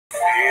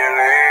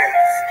feelings.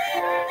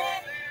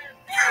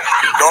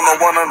 Don't no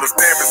one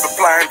understand me,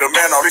 supply and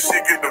demand, all this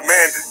shit get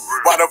demanded.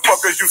 Why the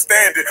fuck is you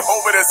standing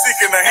over there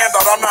seeking a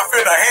handout? I'm not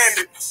finna hand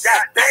it.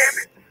 God damn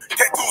it.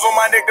 Tattoos on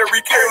my neck that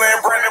read Kayla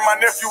and Brandon. My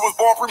nephew was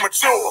born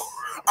premature.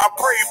 I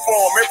pray for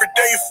him, every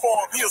day for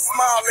him. He'll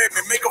smile at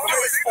me, make a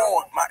face for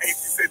him. My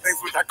auntie said things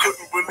which I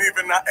couldn't believe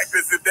in. I act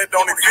as if that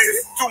don't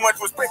exist. Too much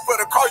respect for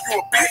the call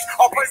you a bitch.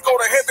 All praise go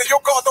to heaven,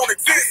 your God don't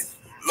exist.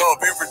 Love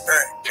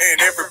everything and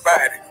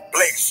everybody.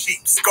 Black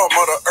sheep, scum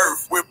of the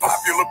earth. With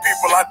popular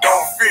people, I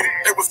don't fit.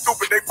 They was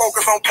stupid, they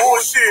focus on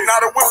bullshit.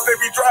 Now the whips they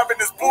be driving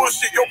this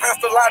bullshit. Your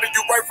pastor lied to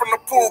you right from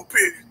the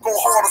pulpit. Go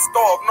hard or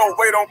starve, no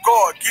wait on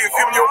God. Give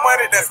him your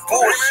money, that's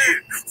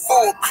bullshit.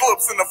 Full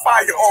clips in the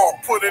firearm.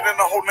 Put it in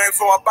the whole name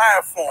so I buy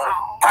it for him.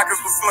 Pockets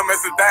was slim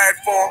as it died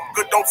for him.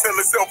 Good don't tell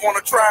itself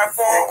wanna try it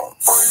for him.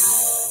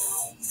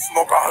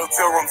 Smoke our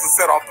hotel rooms and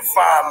set off the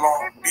fire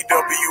alarm.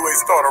 BWA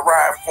start a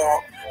ride for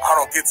him. I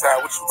don't get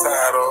tired, what you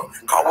tired of?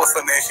 Call what's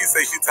her name, she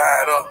say she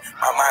tired of.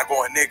 My mind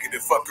going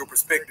negative, fuck your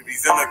perspective.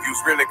 These interviews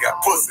really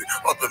got pussy.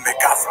 Other men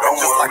gossip, I'm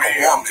just like a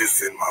woman.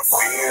 Just in my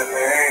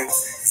feelings,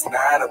 it's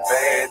not a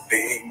bad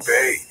thing,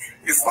 babe.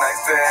 It's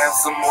nice to have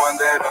someone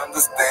that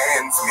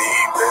understands me,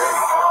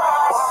 babe.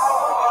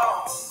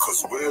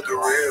 Cause we're the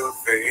real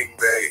thing,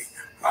 babe.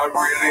 I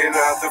really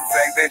love the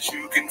fact that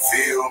you can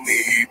feel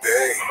me,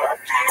 babe.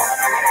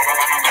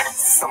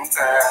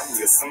 Sometimes,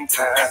 yeah,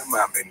 sometimes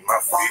I'm in my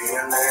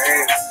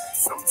feelings.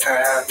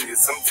 Sometimes, yeah,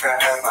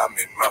 sometimes I'm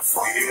in my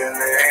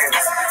feelings.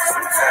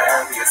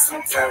 Sometimes, yeah,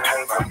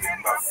 sometimes I'm in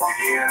my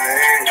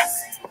feelings.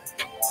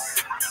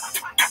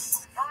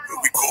 Here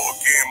we go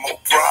again,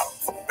 more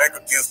problems. Back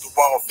against the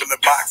wall,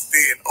 feeling boxed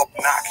in,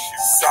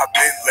 obnoxious. I've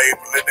been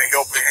labeling the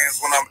helping hands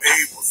when I'm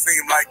able.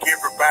 Seem like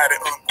everybody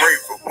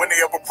ungrateful when they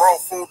ever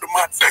brought food to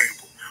my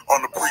table.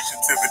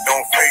 Unappreciative, it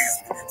don't faze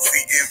me.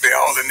 See envy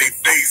all in their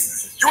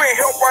faces. You ain't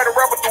help write a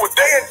rapper through a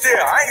day in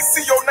jail. I ain't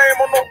see your name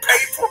on no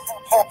paper.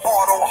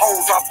 Hard on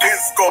hoes, I've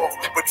been scored.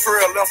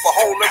 Betrayal left a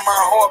hole in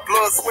my heart.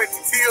 Blood, sweat,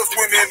 and tears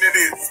went into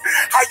this.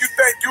 How you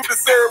think you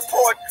deserve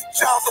part?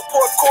 Child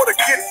support court to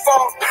get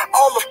fought.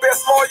 All the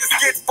best lawyers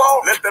get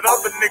fought. Let that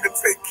other nigga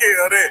take care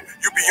of that.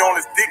 You be on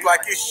his dick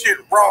like his shit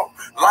raw.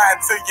 Lied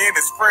to you in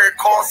his friend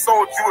car.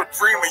 Sold you a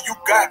dream and you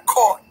got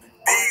caught.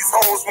 These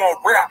hoes want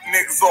rap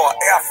niggas or an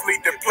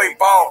athlete that play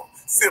ball.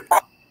 Sip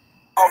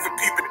off and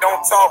people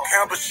don't talk.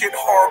 Handle shit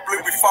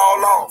horribly, we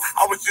fall off.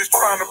 I was just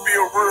trying to be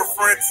a real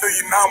friend to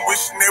you. Now I'm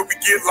wishing that we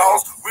get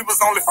lost. We was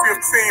only 15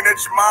 at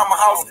your mama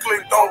house.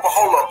 Clicked over,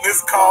 hold up,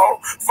 this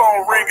call.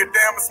 Phone ringing,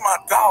 damn, it's my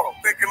daughter.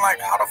 Thinking like,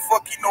 how the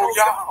fuck you know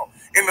y'all?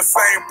 In the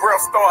same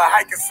breath, start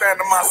hiking sand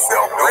to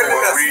myself. Really,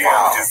 that's why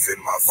I'm just in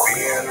my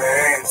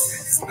feelings.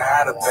 It's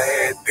not a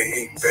bad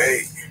thing,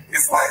 babe.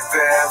 It's nice to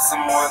have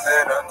someone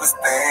that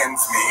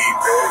understands me,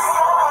 babe.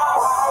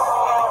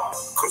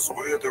 Cause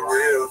we're the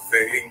real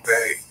thing,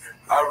 babe.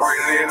 I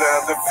really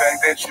love the fact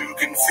that you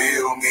can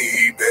feel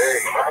me,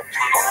 babe.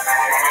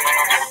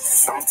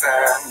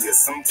 Sometimes, yeah,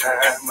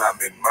 sometimes I'm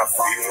in my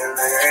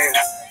feelings.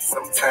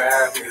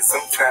 Sometimes, yeah,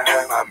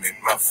 sometimes I'm in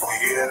my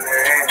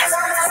feelings.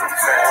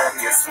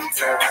 Sometimes, yeah,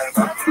 sometimes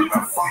I'm in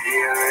my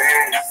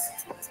feelings.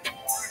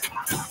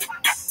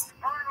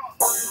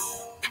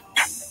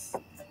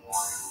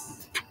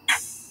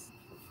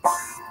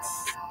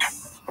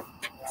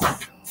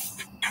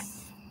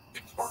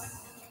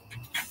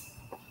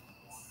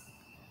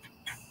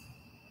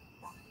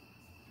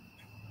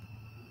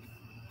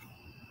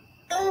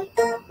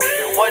 If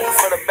it wasn't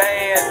for the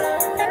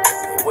band,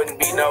 it wouldn't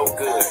be no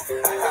good.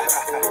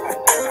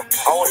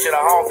 I want you to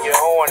honk your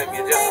horn if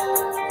you're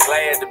just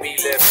glad to be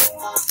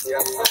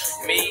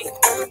living. Me,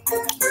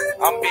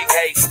 I'm Big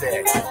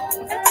Haystack.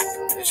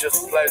 It's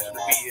just a pleasure to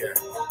be here.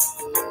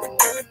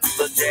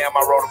 Little jam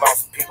I wrote about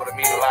some people that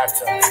mean a lot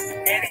to me.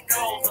 And it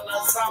goes a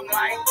little something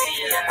like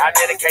this. I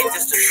dedicate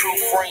this to true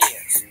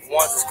friends. The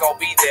ones that's gonna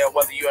be there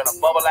whether you're in a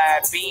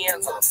bubble-eyed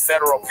Benz or a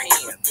federal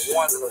pen. The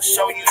ones that'll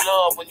show you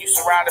love when you're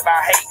surrounded by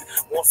hate.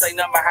 Won't say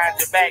nothing behind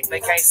your back they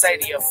can't say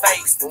to your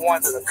face. The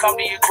ones that'll come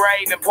to your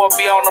grave and put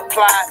me on the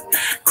plot.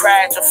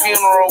 Cry at your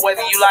funeral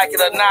whether you like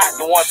it or not.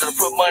 The ones that'll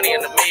put money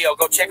in the mail.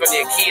 Go check on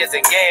your kids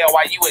in jail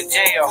while you in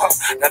jail.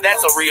 Now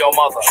that's a real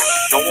mother.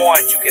 The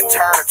ones you can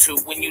turn to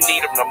when you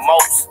need them the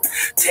most.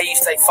 Tell you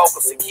stay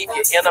focused and keep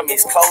your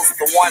enemies close.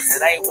 The ones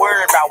that ain't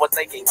worried about what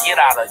they can get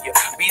out of you.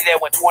 Be there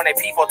when 20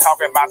 people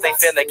talking about they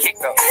finna kick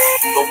them.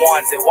 The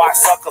ones that watch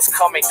suckers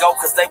come and go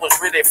cause they was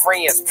really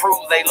friends. Prove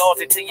they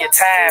loyalty to your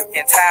time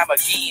and time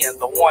again.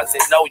 The ones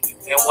that know you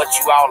and what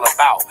you all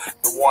about.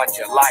 The ones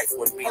your life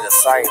wouldn't be the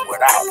same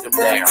without them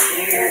damn.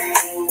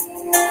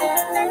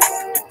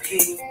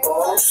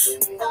 People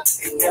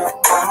in your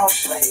own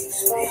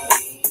place be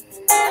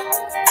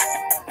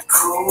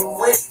cool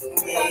with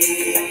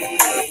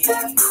me.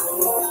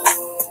 Cool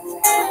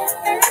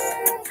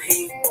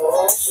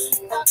people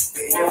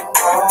in your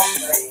own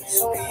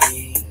place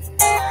be.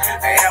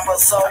 I am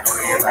so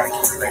clear I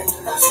can relate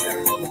to this shit.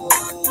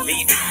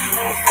 Leaving you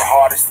was the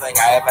hardest thing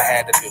I ever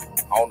had to do.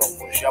 I don't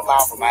know, push your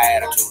mouth from my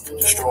attitude to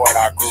destroy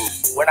our groove.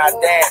 We're not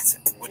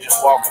dancing, we're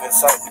just walking in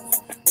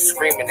circles.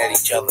 screaming at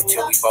each other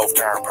till we both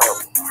turn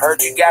purple.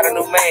 Heard you got a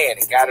new man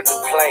and got a new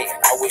plan.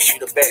 I wish you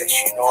the best,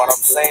 you know what I'm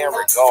saying?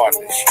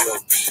 Regardless, you'll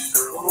be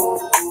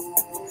cool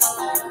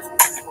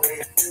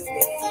with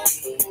me.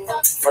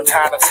 From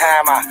time to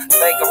time, I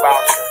think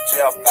about you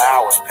until the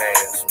hours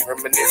pass.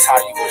 Reminisce how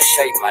you were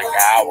shaped like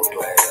an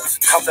hourglass.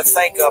 Come to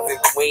think of it,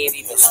 we ain't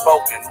even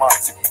spoken in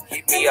months.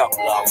 Hit me up,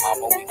 love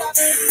mama,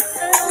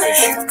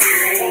 cause you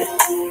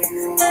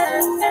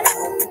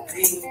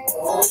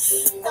People,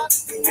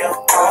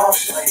 you'll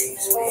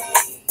always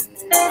be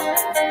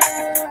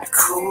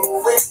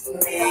cool with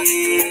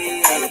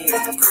me.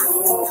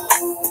 Cool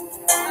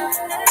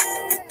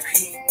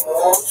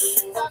people,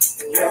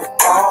 you'll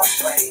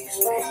always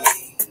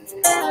be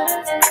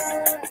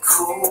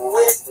cool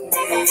with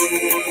me.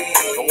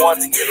 the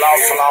ones that get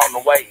lost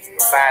along the way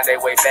but find their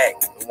way back.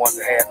 The ones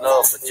that had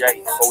love for Jay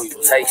before he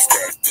was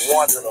haystack. The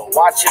ones that'll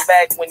watch your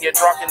back when you're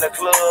drunk in the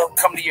club,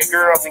 come to your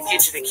girls and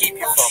get you to keep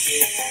you from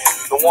you.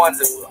 The ones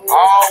that will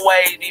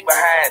always be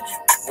behind you.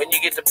 When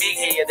you get the big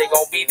head, they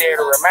gon' be there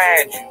to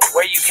remind you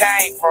where you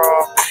came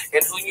from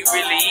and who you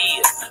really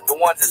is. The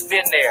ones that's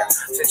been there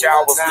since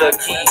y'all was little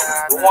kids.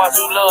 The ones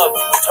who loved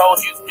you, told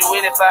you to do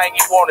anything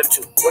you wanted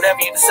to.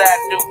 Whatever you decide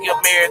to do, give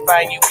them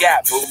everything you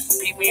got, boo.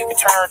 People you can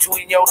turn to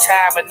in your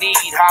time of need.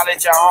 Holler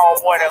at your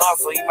homeboy to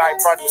hustle, he might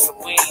front you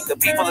some weed. The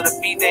people that'll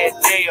be there in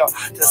jail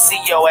to see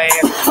your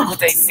ass with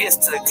they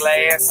fist to the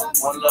glass.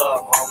 One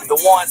love, homie.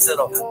 The ones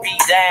that'll be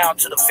down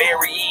to the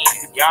very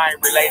end. Y'all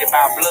ain't related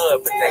by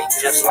blood, but they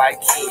just like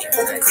kids.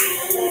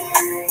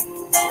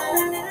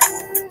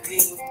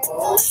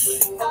 People,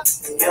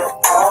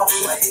 you'll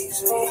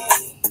always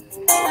be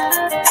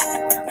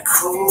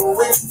cool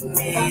with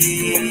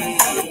me.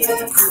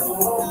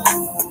 Cool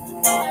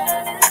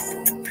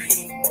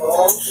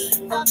people,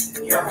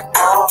 you'll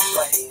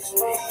always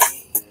be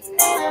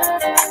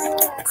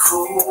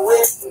cool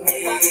with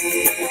me.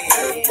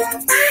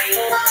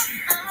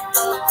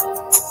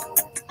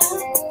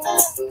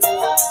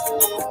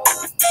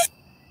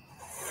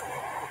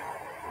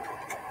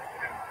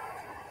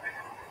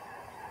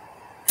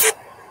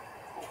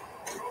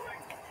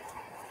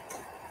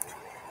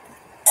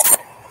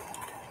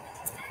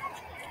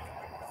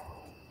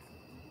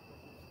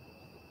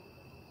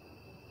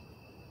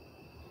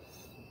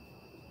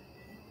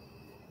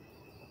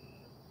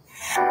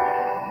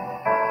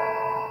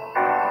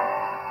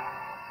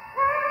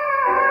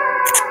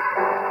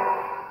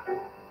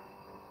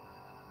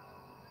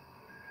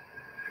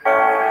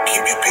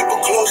 Keep your people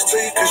close to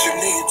you cause you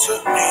need to.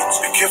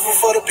 Be careful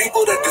for the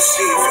people that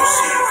deceive you.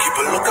 Keep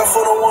a lookout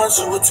for the ones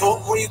who will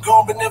talk when you're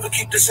gone but never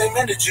keep the same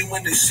energy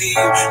when they see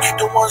you. Keep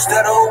the ones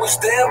that are always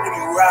there when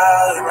you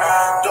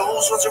ride.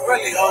 Those ones are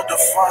really hard to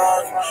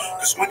find.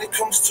 Cause when it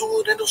comes to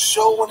it, it'll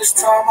show when it's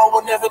time. I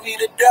will never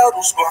need a doubt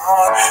who's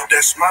behind.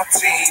 That's my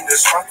team,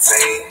 that's my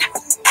team.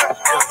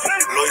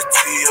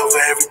 Loyalty over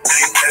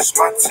everything, that's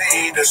my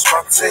team, that's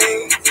my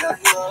team.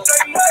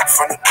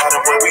 From the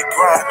bottom where we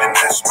grindin',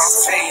 that's my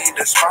team,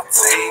 that's my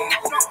team.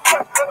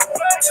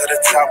 To the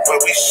top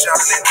where we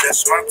shining,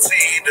 that's my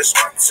team, that's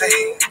my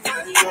team.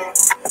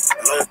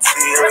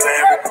 Loyalty over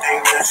everything,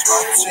 that's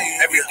my team.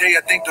 Every day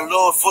I thank the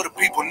Lord for the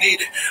people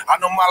needed. I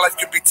know my life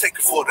can be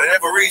taken for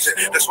whatever reason.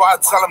 That's why I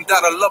tell them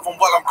that I love them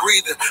while I'm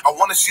breathing. I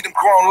wanna see them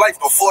grow in life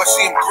before I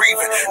see them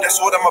grieving.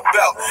 That's what I'm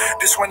about.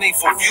 This one ain't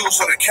for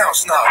views or the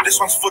counts, nah. This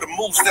one's for the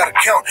moves that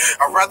account.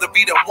 I'd rather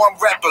be that one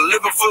rapper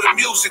living for the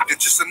music than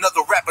just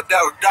another rapper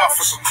that'll die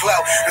for some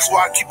clout. That's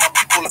why I keep my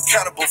people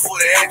accountable for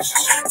their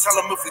actions. Tell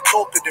them if we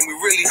talk it, then we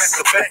really have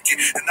to back it.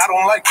 And I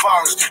don't like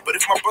violence, but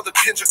if my brother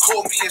Kendrick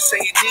called me and say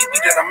he need me,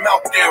 then I'm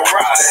out there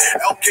riding.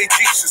 LKG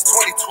since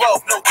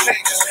 2012, no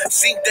changes.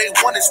 Seen day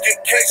one is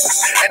get cases,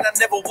 and I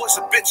never was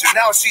a bitch. And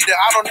now I see that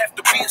I don't have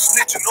to be a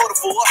snitch in order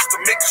for us to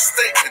make a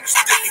statement. It's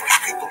keep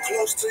people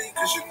close to you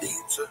cause you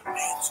need to.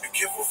 Be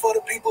careful for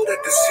the people that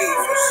deceive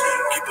you.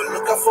 Keep a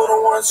lookout for the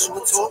ones who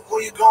will talk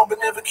when you're gone, but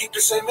never keep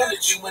the same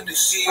energy when they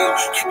see you.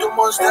 Keep the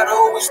ones that are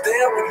always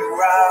there when you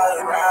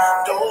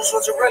ride. Those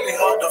ones are really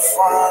hard to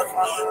find.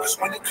 Cause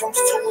when it comes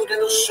to it,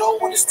 it'll show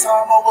when it's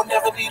time. I will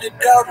never need a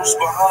doubt who's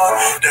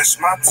behind. That's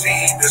my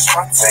team, that's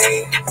my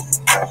team.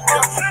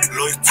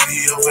 Loyalty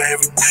over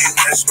everything,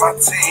 that's my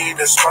team,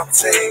 that's my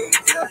team.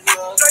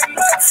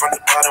 From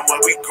the bottom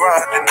where we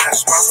grindin',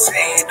 that's my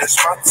team, that's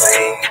my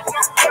team.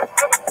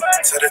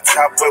 To the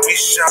top where we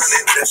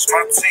shining, that's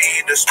my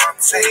team, that's my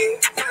team.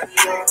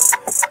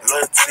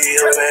 Loyalty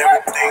over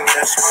everything,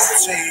 that's my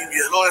team.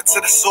 Yeah, loyal to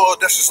the sword,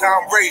 that's just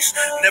how I'm raised.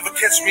 Never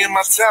catch me in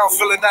my town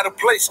feeling out of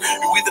place.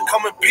 You either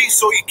come in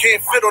peace or you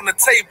can't fit on the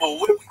table.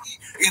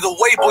 Either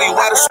way, boy, you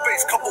out of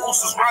space. Couple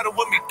oozes riding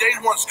with me day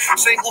once.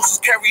 Same oozes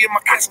carrying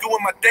my casket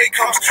when my day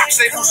comes.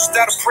 Same oozes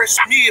that'll press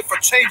me if I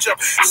change up.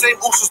 Same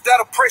oozes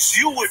that'll press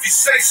you if you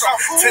say so.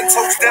 10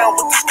 toes down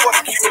with the squad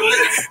to keep it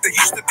lit. They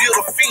used to deal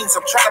with fiends.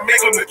 I'm trying to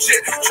make them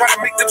legit. Trying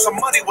to make them some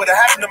money without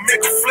having to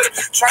make a flip.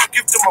 Trying to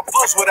give them a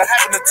buzz without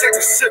having to take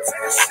a sip.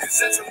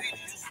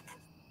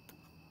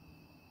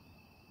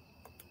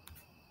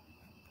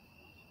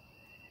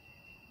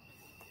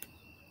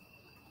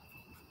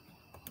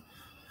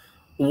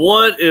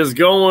 What is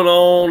going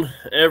on,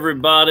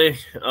 everybody?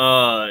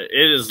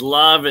 It is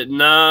live at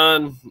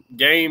 9,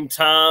 game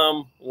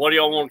time. What do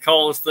y'all want to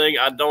call this thing?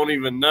 I don't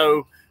even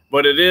know.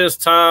 But it is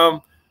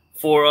time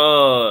for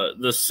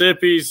the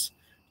Sippi's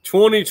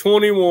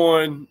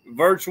 2021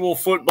 virtual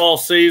football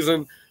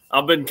season.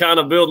 I've been kind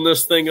of building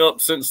this thing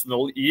up since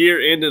the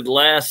year ended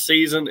last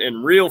season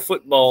in real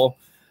football.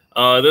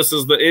 This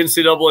is the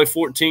NCAA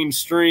 14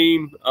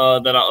 stream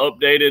that I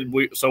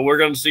updated. So we're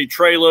going to see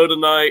Treylo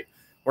tonight.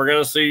 We're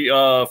going to see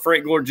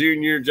Frank Gore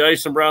Jr.,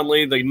 Jason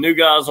Brownlee, the new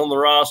guys on the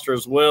roster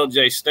as well,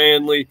 Jay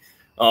Stanley,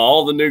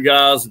 all the new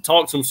guys, and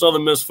talk some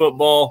Southern Miss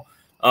football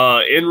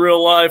in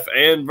real life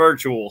and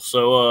virtual.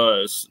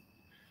 So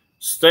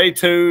stay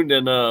tuned,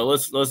 and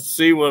let's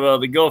see what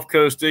the Gulf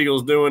Coast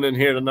Eagles doing in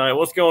here tonight.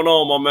 What's going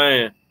on, my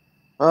man?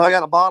 I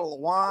got a bottle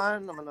of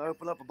wine. I'm going to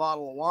open up a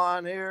bottle of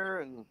wine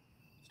here and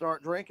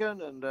start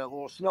drinking, and a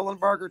little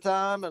Snellenberger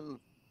time, and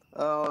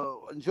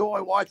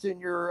enjoy watching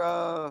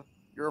your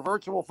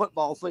virtual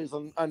football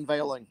season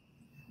unveiling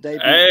debut.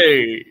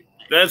 Hey,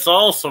 that's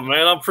awesome,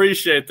 man. I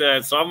appreciate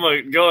that. So I'm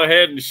going to go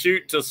ahead and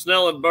shoot to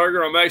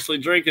Snellenberger. I'm actually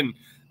drinking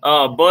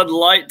Bud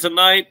Light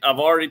tonight. I've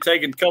already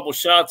taken a couple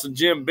shots of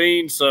Jim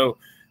Beam. So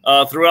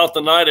throughout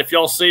the night, if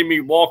y'all see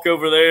me walk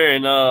over there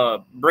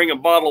and bring a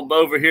bottle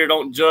over here,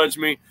 don't judge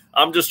me.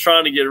 I'm just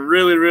trying to get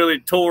really, really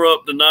tore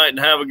up tonight and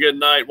have a good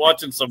night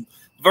watching some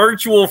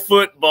virtual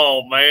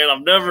football, man.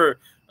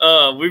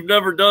 We've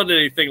never done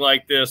anything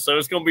like this, so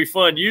it's going to be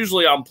fun.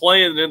 Usually I'm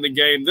playing in the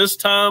game. This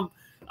time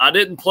I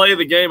didn't play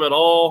the game at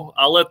all.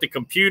 I let the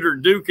computer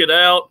duke it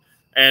out,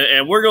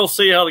 and we're going to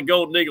see how the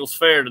Golden Eagles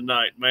fare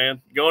tonight, man,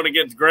 going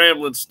against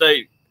Grambling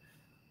State.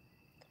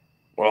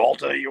 Well, I'll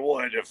tell you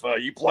what, if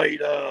you played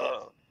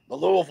the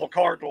Louisville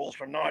Cardinals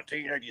from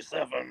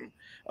 1987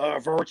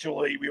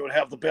 virtually, we would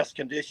have the best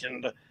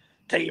conditioned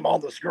team on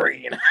the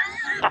screen.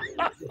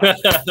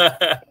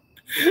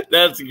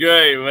 That's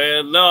great,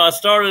 man. No, I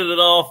started it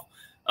off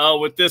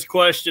with this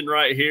question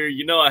right here.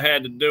 You know I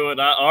had to do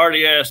it. I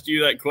already asked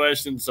you that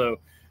question, so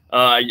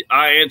I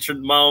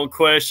answered my own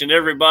question.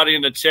 Everybody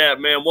in the chat,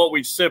 man, what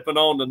we sipping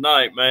on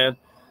tonight, man?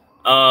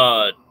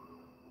 Oh,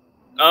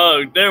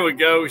 there we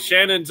go.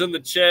 Shannon's in the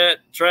chat.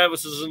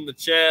 Travis is in the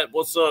chat.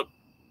 What's up,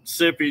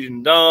 Sippi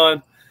and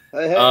Don?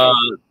 Hey.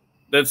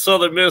 Did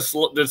Southern Miss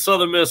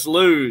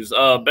lose?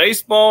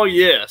 Baseball,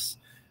 yes.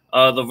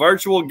 The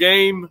virtual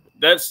game,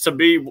 that's to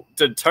be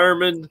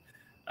determined.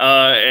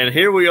 And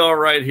here we are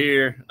right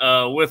here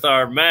with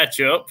our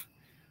matchup.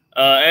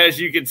 As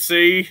you can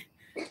see,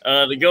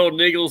 the Golden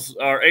Eagles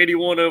are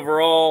 81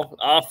 overall.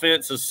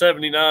 Offense is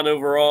 79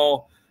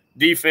 overall.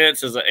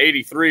 Defense is an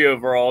 83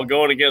 overall,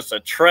 going against a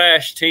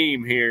trash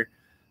team here.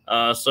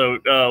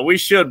 So we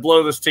should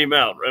blow this team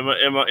out.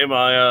 Am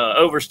I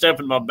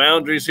overstepping my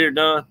boundaries here,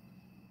 Don?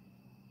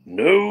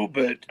 No,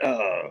 but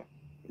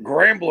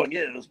Grambling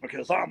is,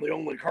 because I'm the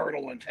only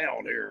Colonel in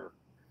town here.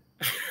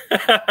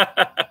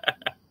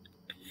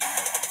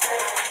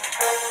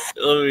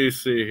 Let me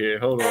see here.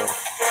 Hold on.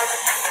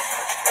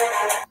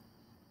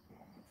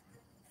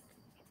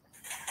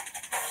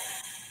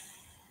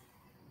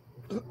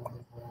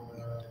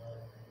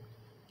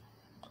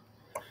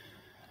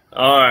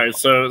 All right,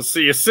 so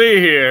you see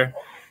here,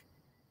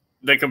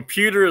 the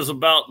computer is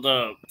about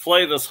to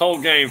play this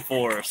whole game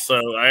for us. So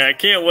I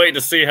can't wait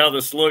to see how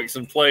this looks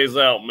and plays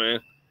out, man.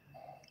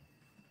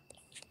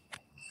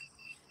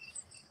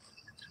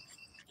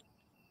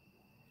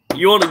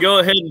 You want to go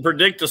ahead and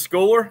predict the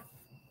score?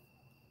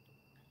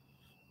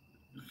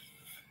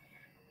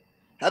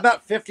 How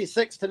about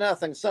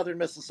 56-0 Southern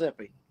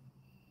Mississippi?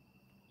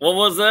 What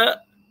was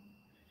that?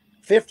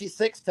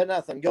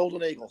 56-0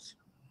 Golden Eagles.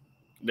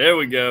 There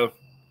we go.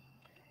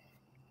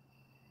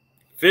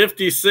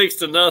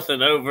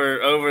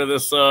 56-0 over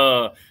this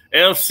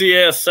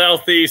FCS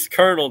Southeast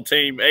Colonel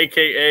team,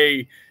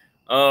 aka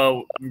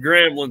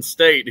Grambling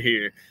State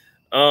here.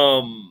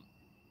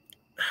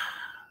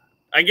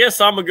 I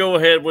guess I'm gonna go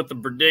ahead with the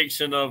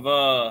prediction of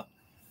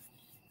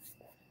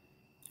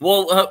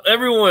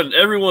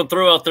everyone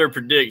throw out their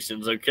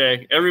predictions,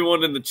 okay?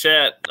 Everyone in the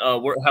chat,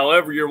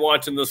 however you're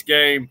watching this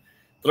game,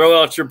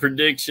 throw out your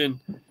prediction.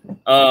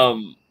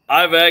 You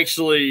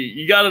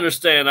got to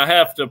understand, I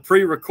have to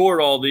pre-record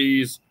all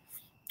these.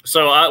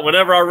 So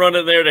whenever I run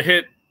in there to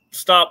hit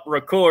stop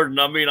recording,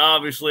 I mean,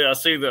 obviously I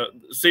see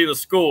the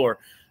score.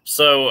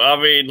 So, I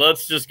mean,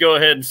 let's just go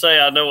ahead and say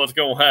I know what's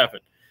going to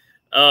happen.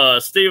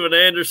 Steven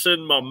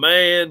Anderson, my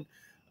man,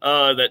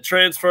 that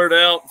transferred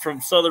out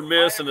from Southern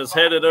Miss and is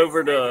headed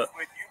over to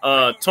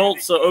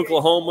Tulsa,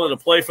 Oklahoma to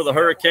play for the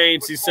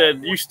Hurricanes. He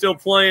said, "You still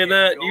playing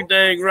that? You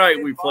dang right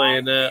we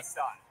playing that."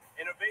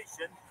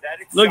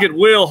 Look at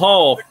Will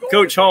Hall,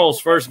 Coach Hall's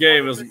first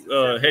game as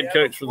head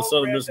coach for the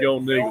Southern Miss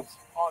Golden Eagles.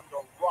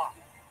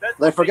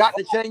 They forgot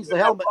to change the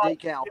helmet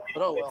decal,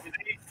 but oh well.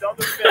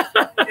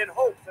 In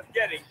hopes of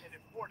getting an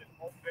important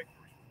home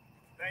victory.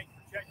 Thanks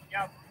for checking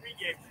out the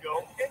pregame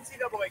show.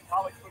 NCAA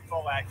college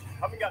football action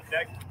coming up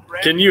next.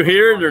 Can you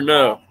hear it or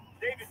no?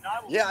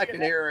 Yeah, I can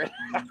hear it.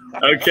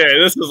 Okay,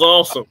 this is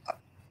awesome.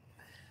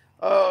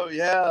 Oh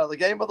yeah, the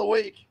game of the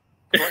week.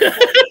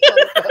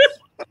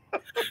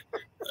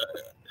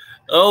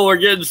 Oh, we're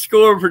getting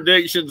score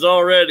predictions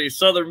already.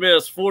 Southern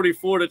Miss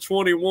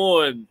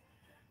 44-21.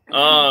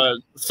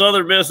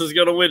 Southern Miss is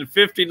going to win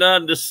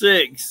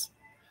 59-6.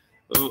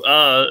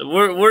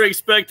 We're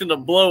expecting a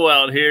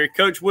blowout here.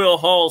 Coach Will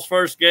Hall's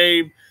first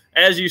game,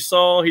 as you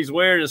saw, he's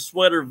wearing a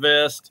sweater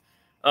vest.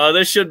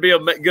 This should be a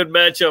good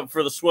matchup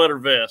for the sweater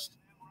vest.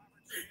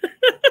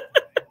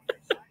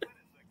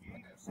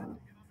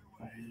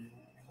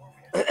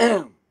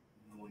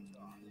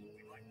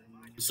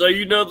 So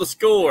you know the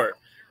score.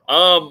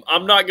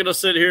 I'm not going to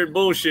sit here and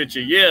bullshit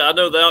you. Yeah, I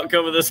know the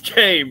outcome of this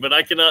game, but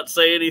I cannot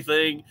say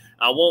anything.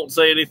 I won't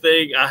say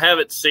anything. I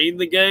haven't seen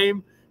the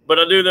game, but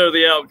I do know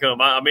the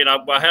outcome. I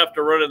have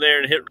to run in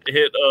there and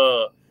hit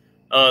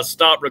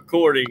stop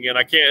recording, and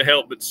I can't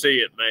help but see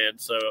it, man.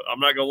 So I'm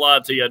not going to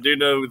lie to you. I do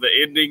know the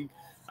ending.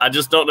 I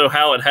just don't know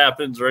how it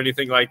happens or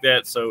anything like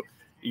that. So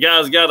you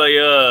guys got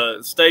to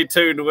stay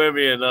tuned with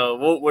me, and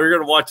we're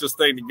going to watch this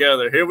thing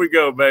together. Here we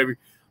go, baby.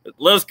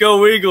 Let's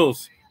go,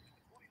 Eagles.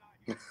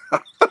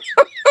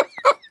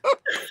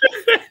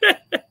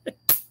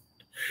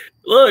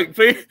 Look,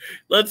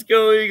 let's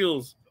go,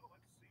 Eagles.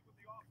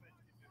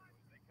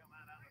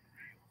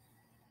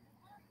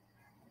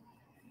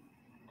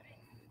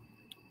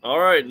 All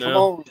right,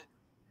 now.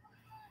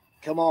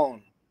 Come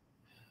on.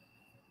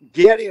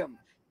 Get him.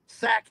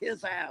 Sack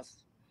his ass.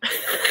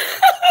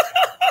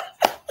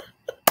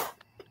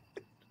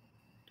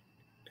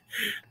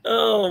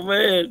 Oh,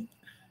 man.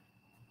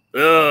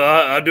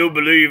 I do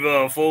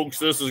believe, folks,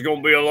 this is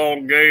going to be a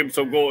long game,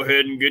 so go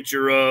ahead and get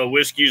your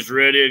whiskeys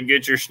ready and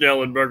get your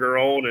Schnellenberger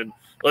on, and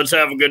let's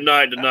have a good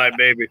night tonight,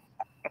 baby.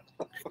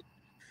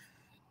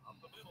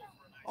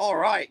 All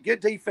right.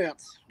 Good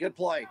defense. Good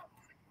play.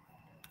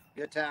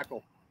 Good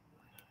tackle.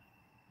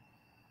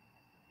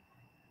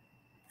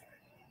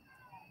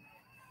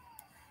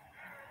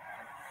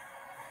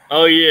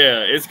 Oh, yeah.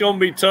 It's going to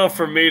be tough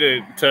for me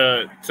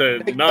to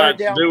not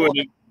do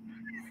it.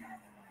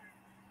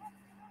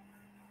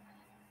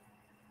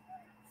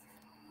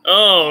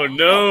 Oh,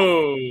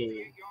 no.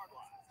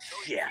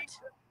 Shit.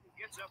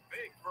 Gets a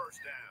big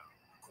first down.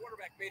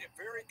 Quarterback made a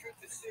very good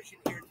decision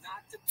here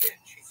not to pitch.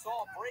 He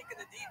saw a break in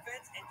the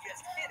defense and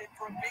just hit it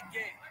for a big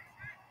gain.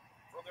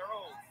 From their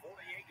own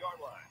 48-yard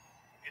line.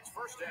 It's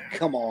first down.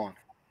 Come on.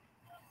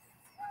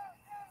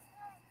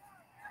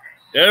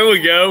 There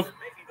we go.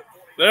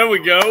 There we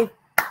go.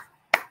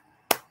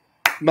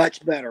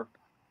 Much better.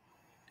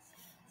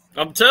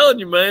 I'm telling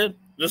you, man,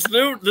 this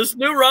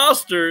new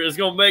roster is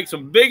going to make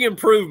some big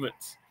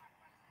improvements.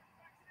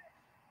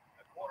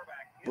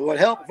 It would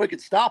help if we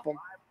could stop them.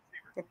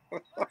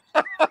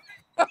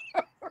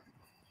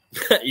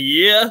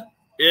 Yeah,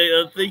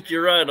 I think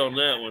you're right on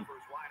that one.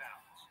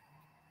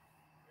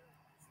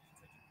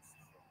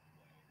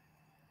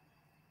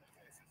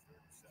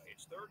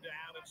 It's third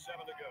down and 7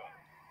 to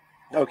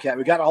go. Okay,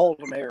 we got to hold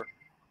them here.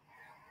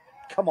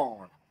 Come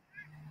on.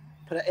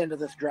 Put an end to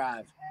this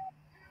drive.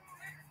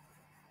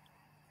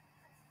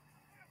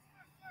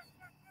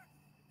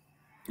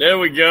 There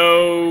we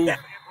go.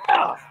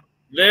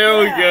 There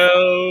we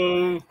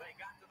go.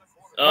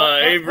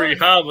 Avery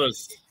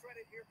Habas.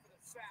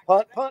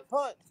 Punt.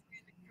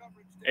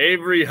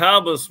 Avery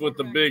Habas with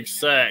the big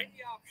sack.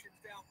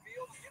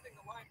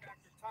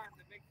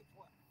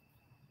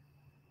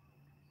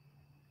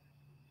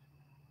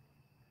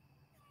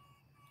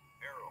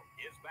 Harrell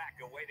is back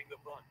awaiting the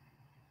punt.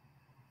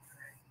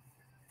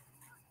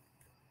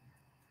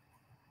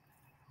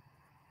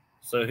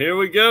 So here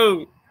we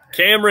go.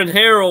 Cameron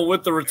Harrell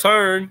with the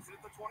return.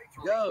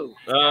 Go.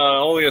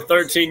 Only a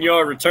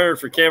 13-yard return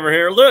for Cameron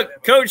Harrell.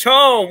 Look, Coach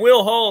Hall,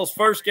 Will Hall's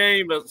first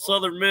game at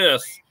Southern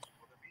Miss.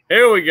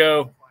 Here we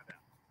go.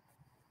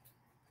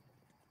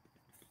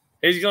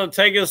 He's going to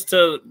take us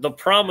to the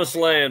promised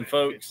land,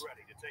 folks.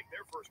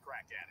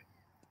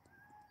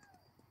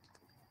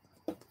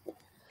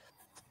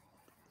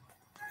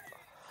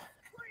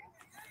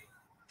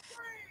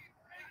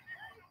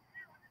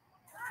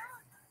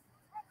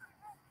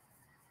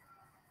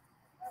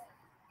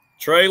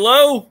 Trey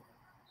Lowe.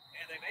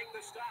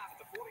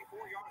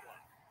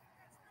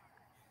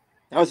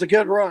 That was a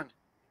good run.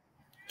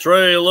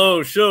 Trey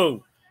Lowe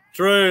show.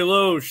 Trey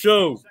Lowe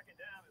show. Second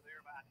down, and they're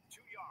about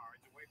 2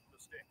 yards away from the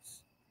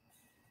sticks.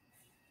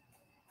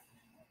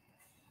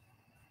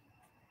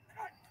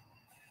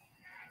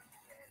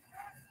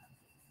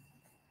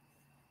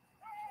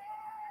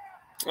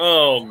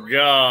 Oh,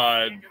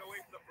 God. Get away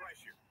from the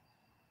pressure.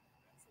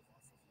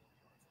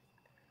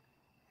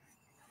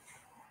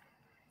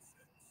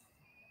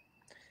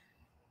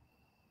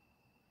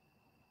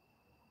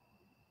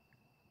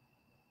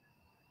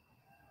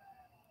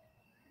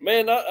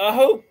 Man, I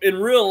hope in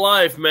real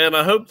life, man,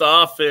 I hope the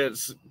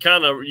offense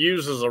kind of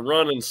uses a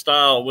running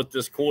style with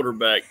this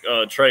quarterback,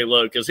 Trey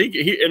Lowe, because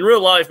he in real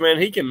life, man,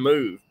 he can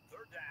move.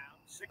 Third down,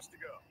 6 to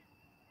go.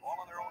 Ball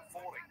on their own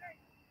 40.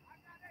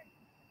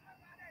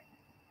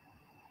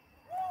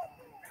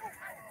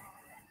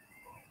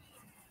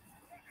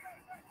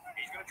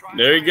 He's going to try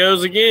There he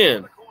goes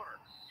again.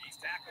 He's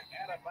tackled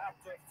at about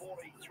the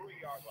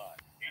 43-yard line.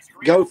 He's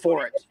Go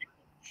for it.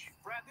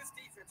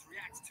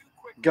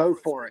 Go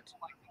for it.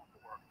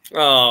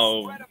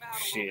 Oh,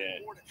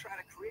 shit.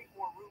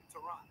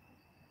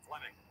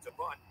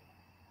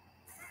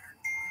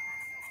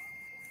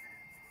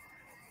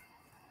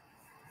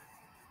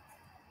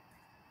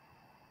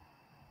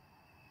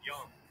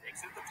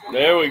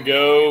 There we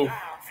go.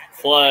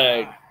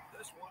 Flag.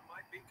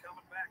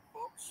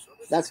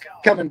 That's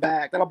coming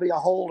back. That'll be a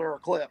hold or a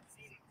clip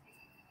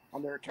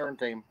on the return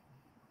team.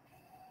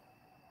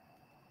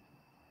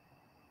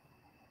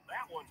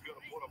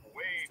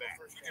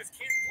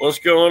 What's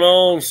going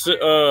on,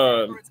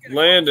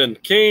 Landon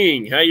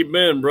King? How you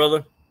been,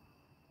 brother?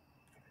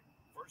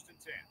 First and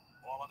 10.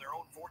 Ball on their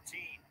own 14.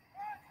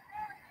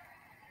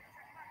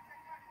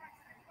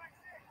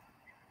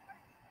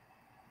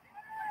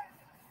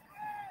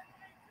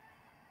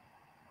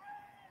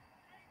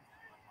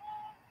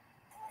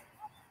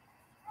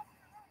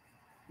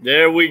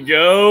 There we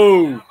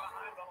go.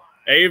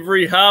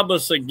 Avery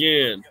Habas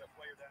again.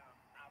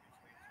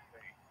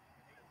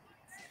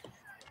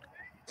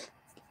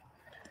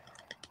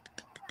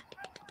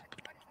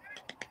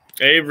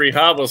 Avery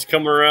Habas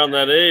coming around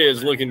that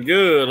edge looking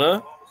good,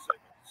 huh?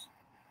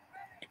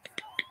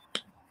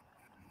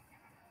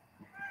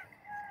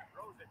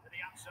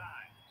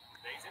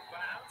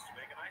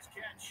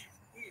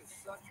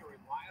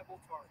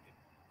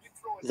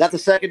 Is that the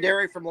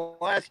secondary from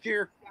last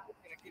year?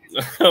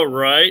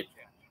 Right.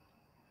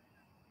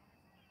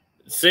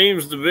 It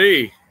seems to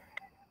be.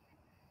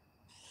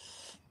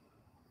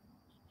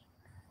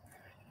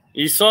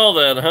 You saw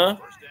that, huh?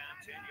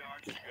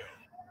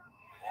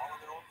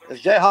 Is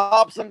Jay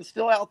Hobson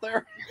still out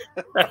there?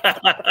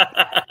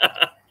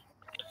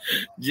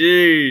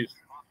 Jeez.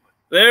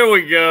 There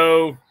we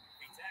go.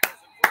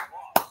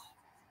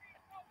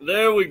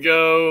 There we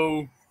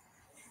go.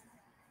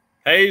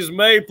 Hayes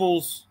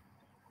Maples.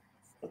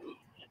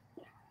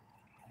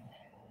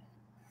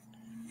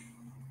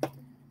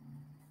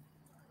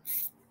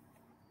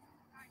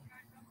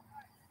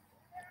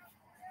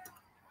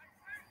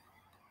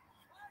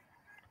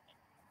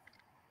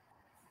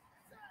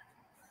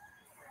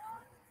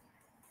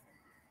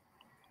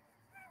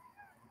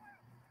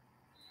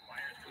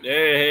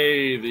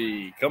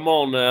 Hey, come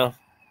on now.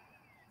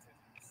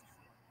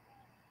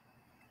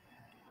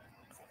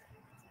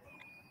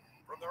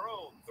 From their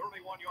own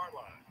 31-yard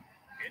line.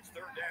 It's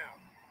third down.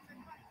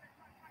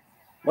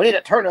 We need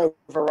a turnover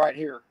right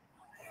here.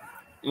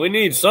 We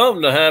need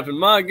something to happen.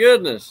 My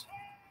goodness.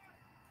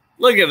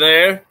 Look at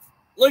there.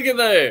 Look at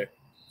there.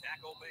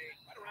 Tackle made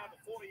right around the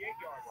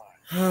 48-yard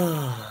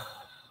line.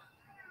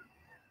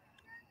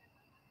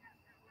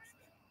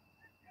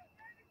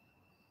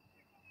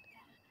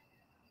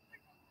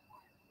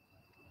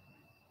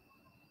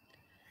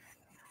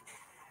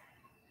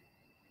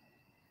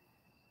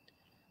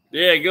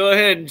 Yeah, go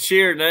ahead and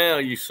cheer now,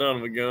 you son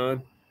of a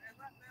gun.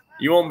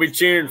 You won't be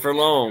cheering for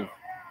long.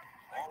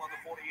 All on the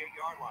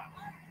 48-yard line.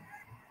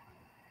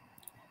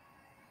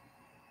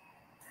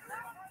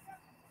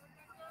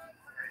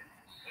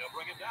 They'll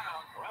bring it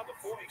down around the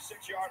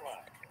 46-yard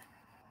line.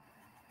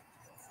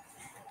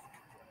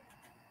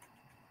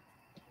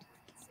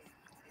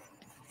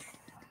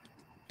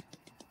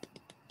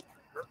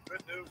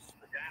 Good news,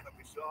 the guy that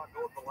we saw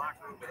go to the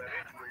locker room with that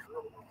injury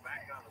earlier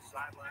back on the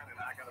sideline, and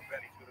I got to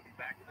bet he's going to be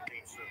back in the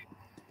team soon.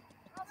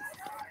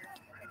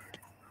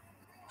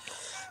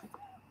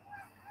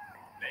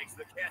 Makes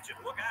the catch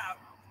and look out.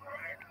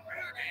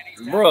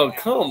 Bro,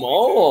 come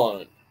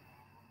on.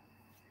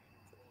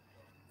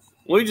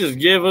 We just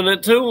giving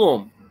it to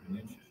them.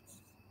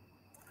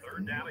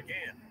 Third down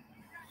again.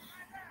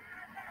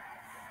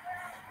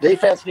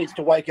 Defense needs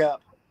to wake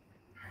up.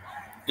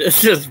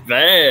 This is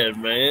bad,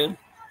 man.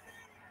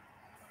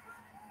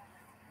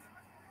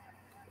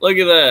 Look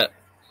at that.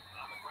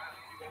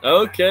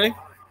 Okay.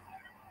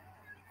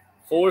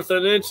 4th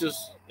and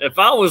inches. If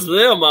I was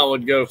them, I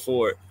would go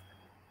for it.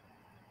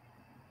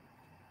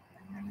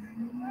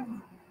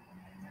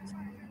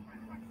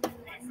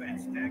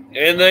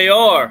 And they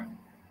are.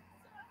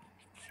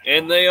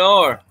 And they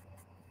are.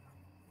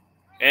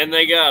 And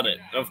they got it,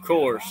 of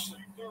course.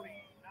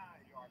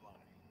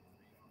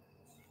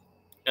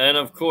 And,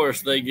 of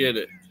course, they get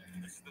it.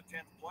 This is the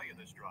 10th play of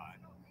this drive.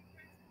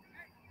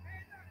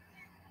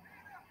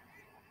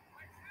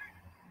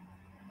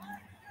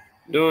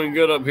 Doing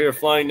good up here,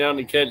 flying down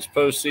to catch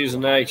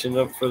postseason action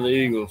up for the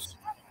Eagles.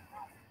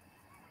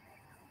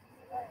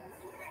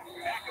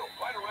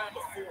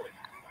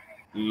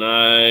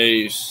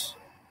 Nice.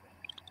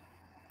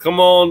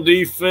 Come on,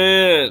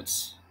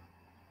 defense.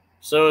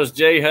 So is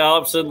Jay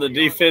Hobson, the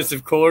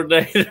defensive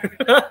coordinator.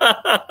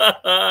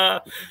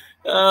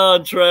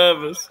 Oh,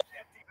 Travis.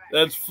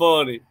 That's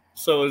funny.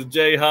 So is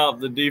Jay Hop,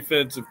 the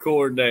defensive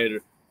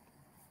coordinator.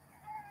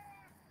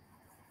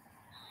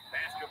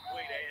 Pass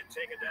complete and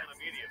take it down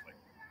immediately.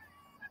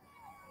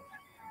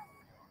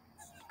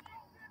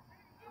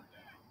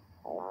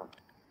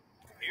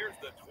 Here's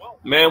the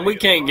 12th. Man, we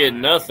can't get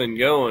nothing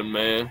going,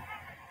 man.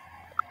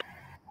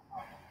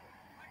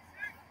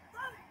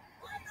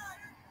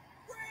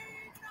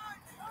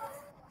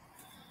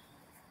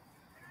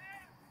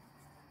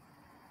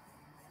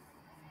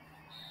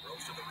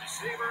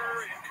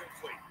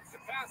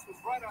 pass was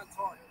right on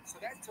target, so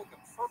that took a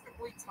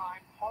perfectly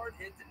timed hard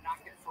hit to knock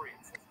it free.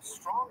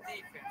 Strong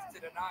defense to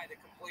deny the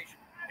completion.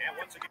 And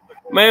once again,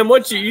 Man,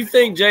 what you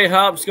think Jay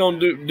Hop's gonna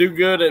do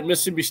good at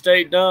Mississippi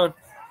State, Don?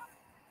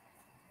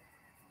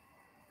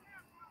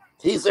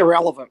 He's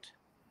irrelevant.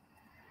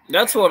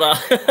 That's what I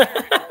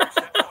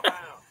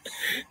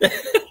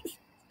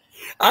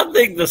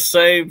think the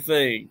same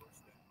thing.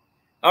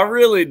 I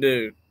really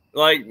do.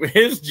 Like,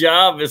 his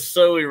job is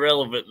so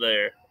irrelevant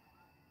there.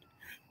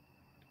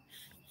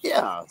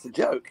 Yeah, it's a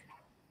joke.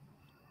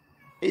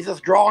 He's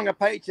just drawing a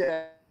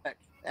paycheck,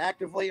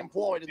 actively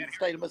employed in the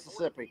state of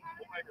Mississippi.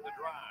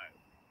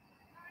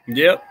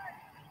 Yep.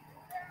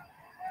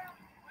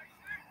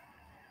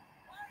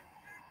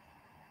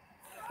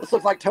 This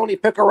looks like Tony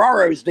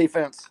Picararo's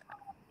defense.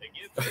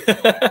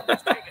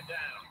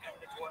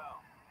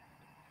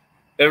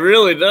 It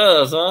really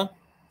does, huh?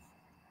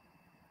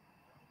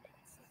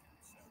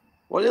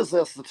 What is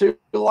this? The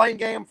Tulane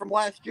game from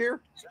last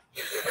year?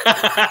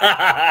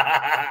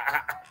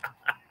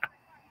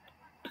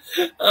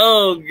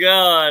 Oh,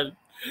 God.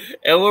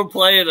 And we're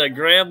playing a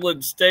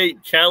Grambling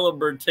State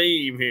caliber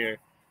team here.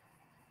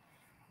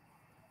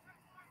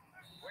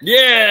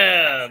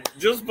 Yeah,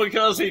 just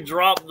because he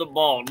dropped the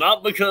ball,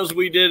 not because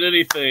we did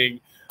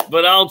anything,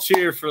 but I'll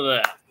cheer for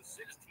that.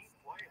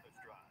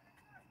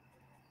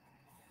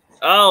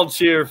 I'll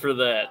cheer for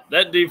that.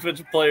 That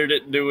defensive player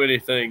didn't do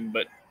anything,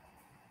 but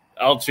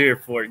I'll cheer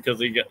for it because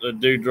the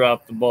dude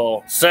dropped the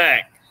ball.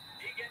 Sack.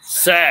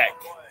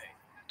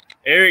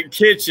 Eric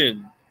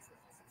Kitchen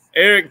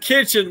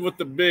with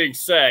the big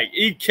sack.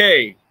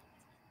 EK.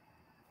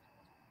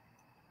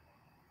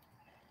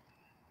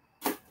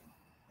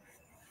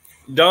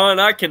 Don,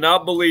 I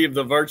cannot believe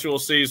the virtual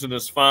season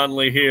is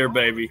finally here,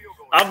 baby.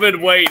 I've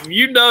been waiting.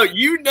 You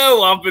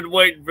know I've been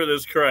waiting for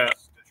this crap.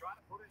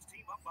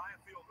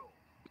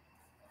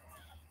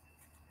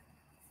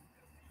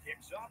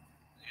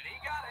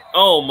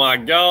 Oh, my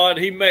God.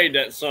 He made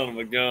that son of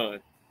a gun.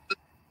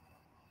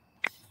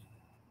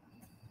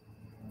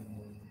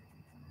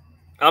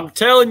 I'm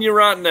telling you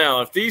right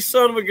now, if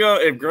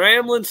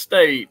Grambling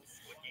State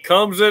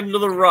comes into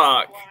the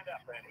Rock,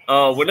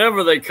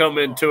 whenever they come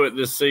into it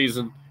this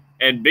season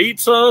and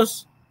beats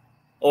us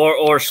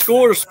or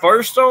scores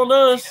first on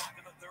us,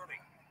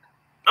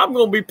 I'm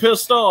going to be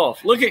pissed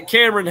off. Look at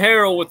Cameron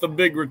Harrell with a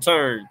big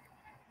return.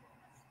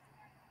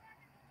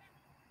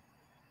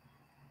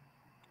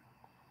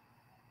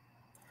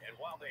 and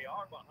while they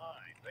are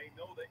behind, they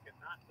know they can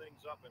knot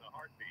things up in a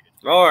heartbeat.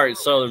 All right,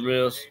 Southern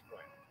Miss.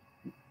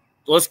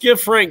 Let's give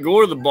Frank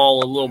Gore the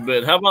ball a little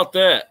bit. How about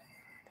that?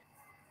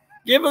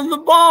 Give him the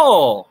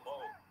ball.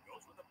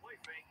 Goes with the play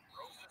fake,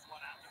 throws this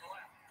one out to the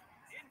left.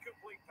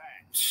 Incomplete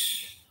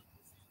pass.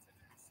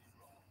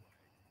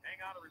 Hang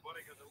on,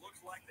 everybody, because it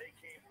looks like they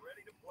came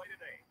ready to play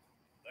today.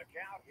 The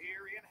count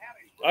here in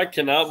Hattiesburg. I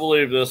cannot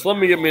believe this. Let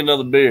me get me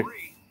another beer.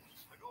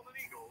 The Golden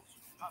Eagles,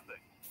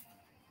 nothing.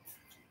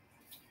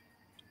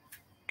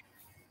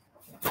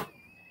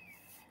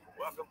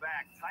 Welcome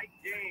back. Tight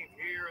game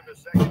here in the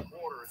second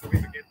quarter as we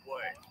begin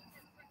play.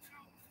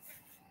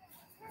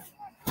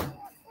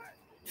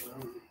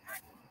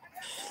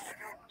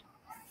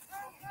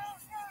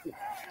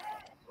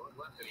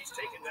 And he's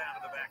taken down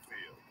to the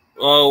backfield.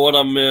 Oh, what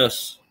I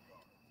miss.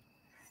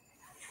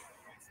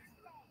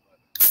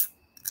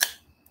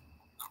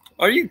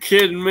 Are you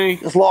kidding me?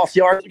 This lost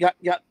yard got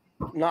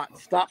not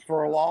stopped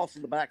for a loss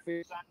in the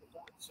backfield.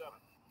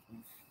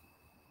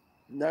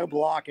 No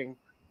blocking.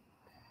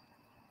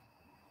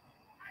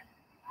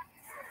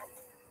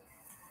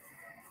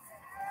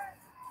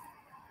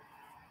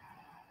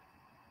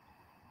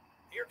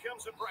 Here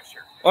comes the pressure.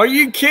 Are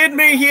you kidding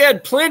me? He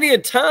had plenty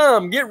of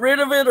time. Get rid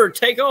of it or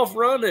take off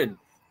running.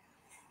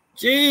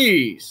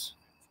 Jeez.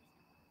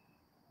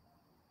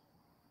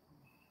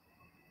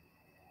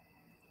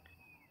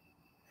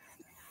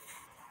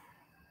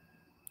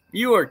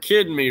 You are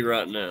kidding me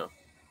right now.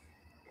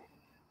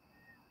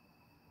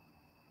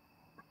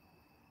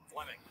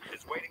 Fleming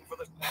is waiting for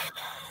the.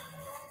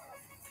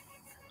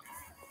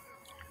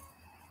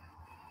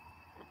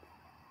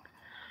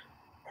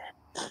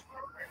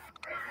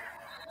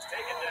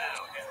 Taken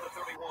down at the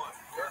 31.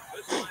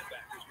 This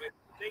linebacker's made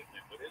a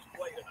statement with his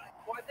play tonight.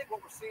 Well, I think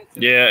what we're seeing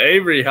today. Yeah,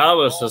 Avery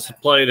Hollis has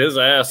played his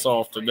ass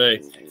off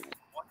today.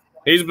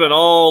 He's been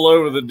all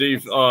over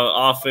the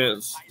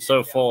offense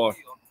so far.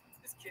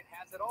 This kid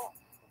has it all.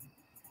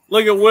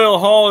 Look at Will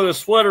Hall in a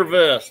sweater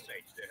vest.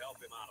 To help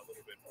him out a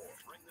little bit more,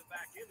 bring them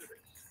back into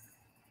this.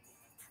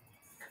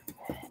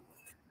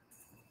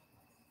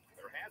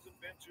 There hasn't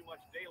been too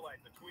much daylight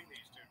between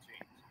these two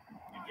teams.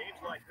 In games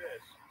like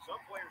this,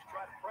 some players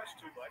try to press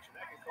too much, and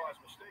that can cause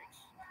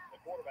mistakes. The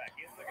quarterback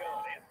in the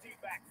gun, empty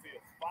backfield,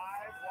 5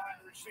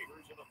 wide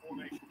receivers in the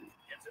formation.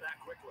 Gets it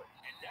out quickly.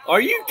 Are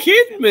you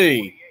kidding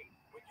me?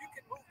 When you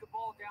can move the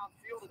ball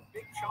downfield in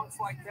big chunks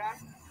like that,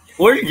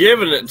 We're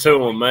giving it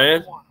to him,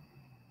 man.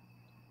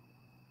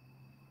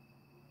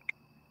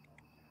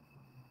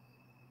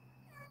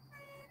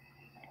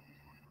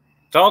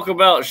 Talk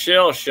about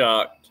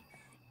shell-shocked.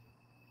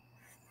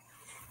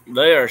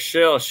 They are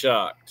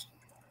shell-shocked.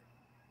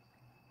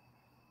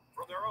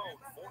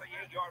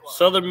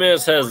 Southern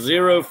Miss has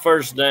 0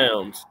 first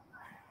downs.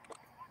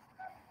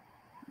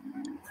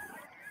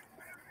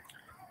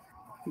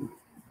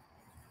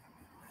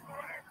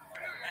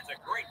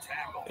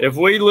 If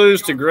we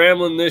lose to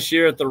Grambling this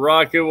year at the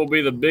Rock, it will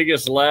be the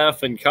biggest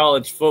laugh in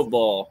college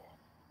football.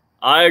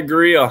 I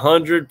agree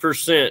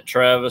 100%,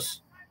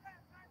 Travis.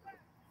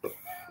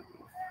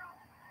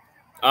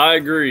 I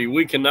agree.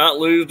 We cannot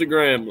lose to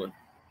Grambling.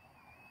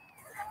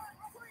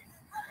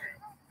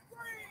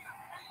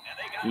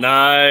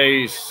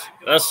 Nice.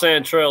 That's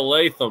Santrell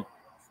Latham.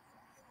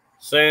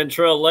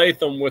 Santrell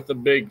Latham with the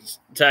big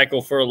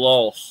tackle for a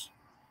loss.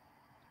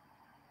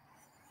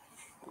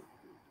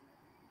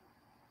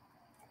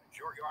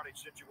 Short yardage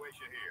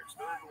situation here. It's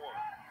 3rd and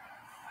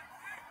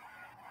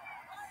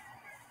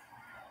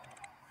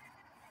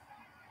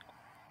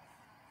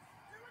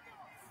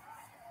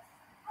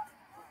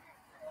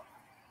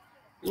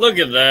 1. Look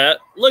at that.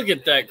 Look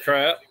at that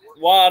crap.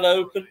 Wide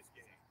open.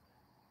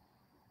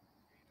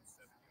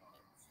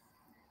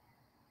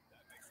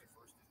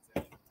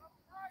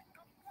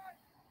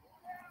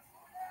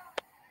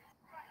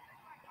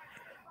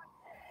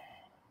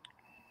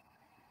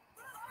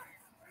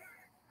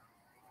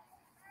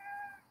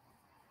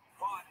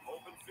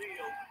 Open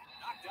field.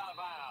 Knocked out of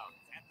bounds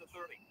at the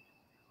 30.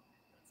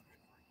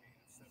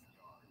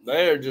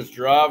 They are just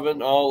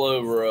driving all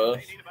over us.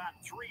 They need about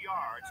 3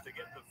 yards to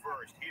get the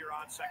first here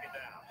on 2nd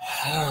down.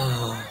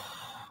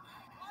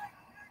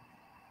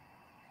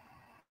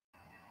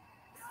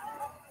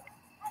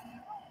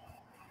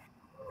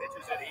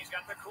 Pitches it. He's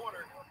got the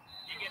corner.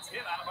 He gets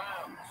hit out of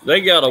bounds.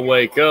 They got to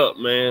wake up,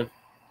 man.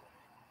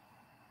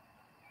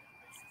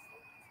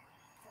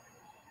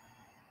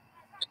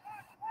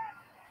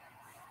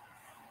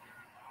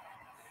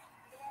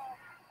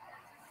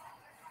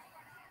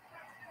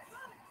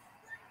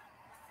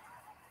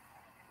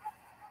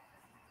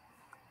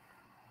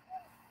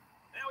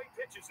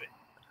 Pitches it.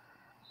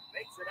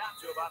 Makes it out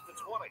to about the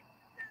 20.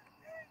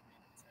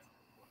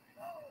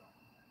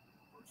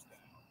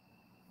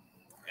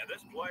 And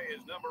this play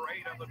is number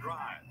 8 on the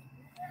drive.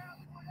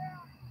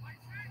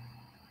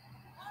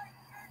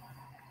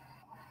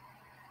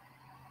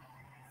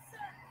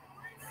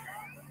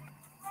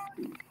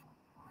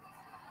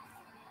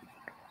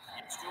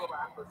 Gets to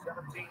about the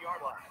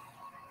 17-yard line.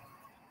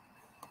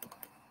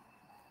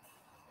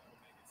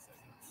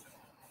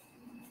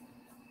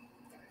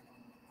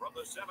 From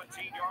the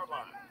 17-yard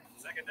line,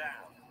 2nd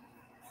down.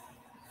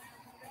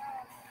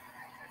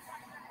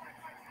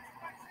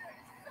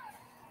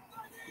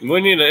 We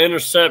need an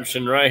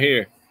interception right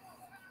here.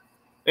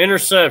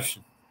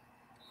 Interception.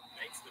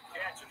 Makes the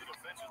catch, and the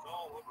defense is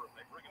all over him.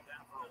 They bring him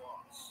down for a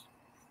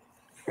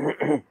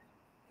loss.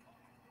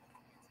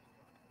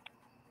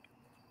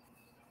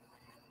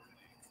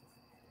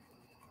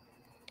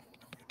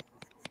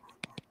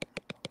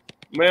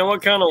 Man,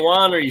 what kind of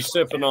wine are you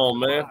sipping on,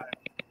 man?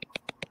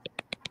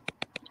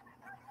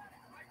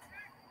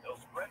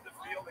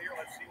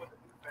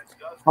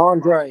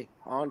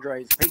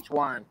 Andre's peach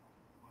wine.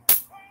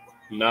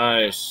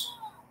 Nice.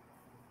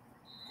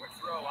 Quick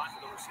throw onto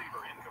the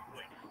receiver,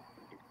 incomplete.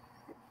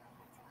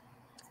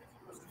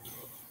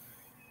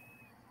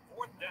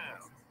 4th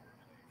down.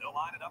 They'll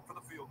line it up for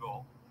the field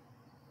goal.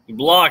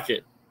 Block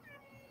it.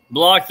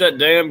 Block that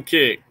damn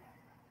kick.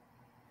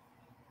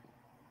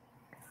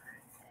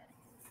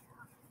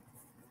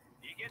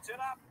 He gets it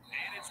up,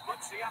 and it's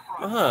Quincy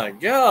upright. My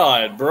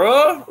God,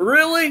 bro.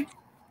 Really?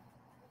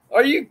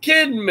 Are you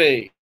kidding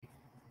me?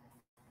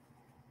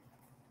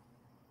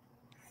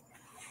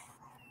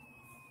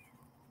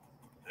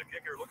 The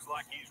kicker looks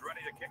like he's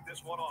ready to kick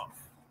this one off.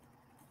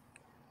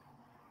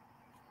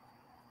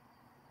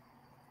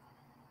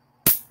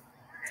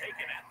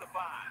 Taken at the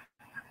 5.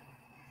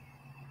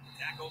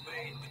 Tackle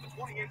made at the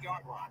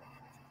 28-yard line.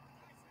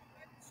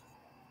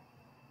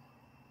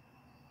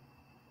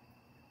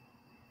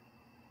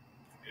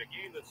 In a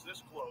game that's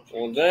this close,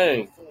 Well, dang.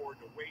 you can't afford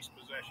to waste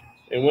possessions.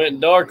 It went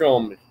dark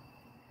on me.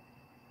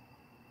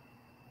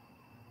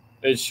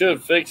 It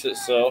should fix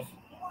itself.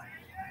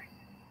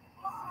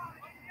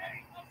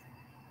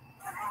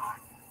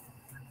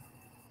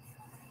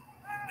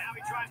 Now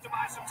he tries to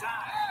buy some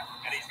time,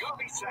 and he's going to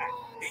be sacked.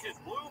 He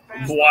just blew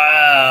past.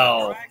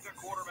 Wow.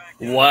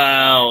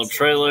 Wow.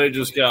 Trailer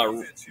just got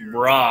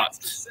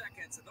rocked.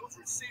 Seconds, and those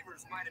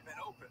receivers might have been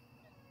open.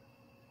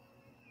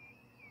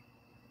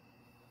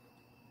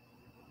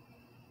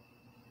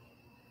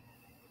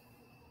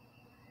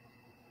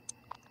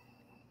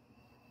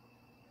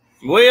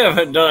 We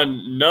haven't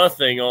done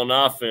nothing on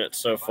offense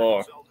so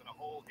far. In a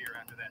hole here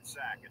after that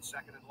sack. It's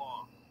 2nd and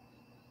long.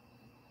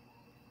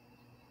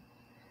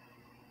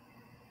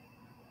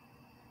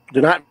 Do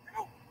not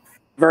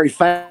very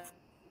fast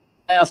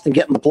and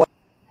get in the play.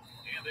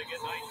 And they get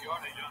nice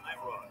yardage on that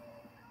run.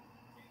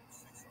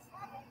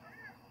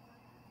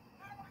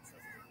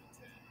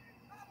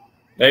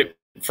 Hey,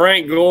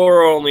 Frank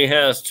Gore only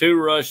has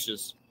 2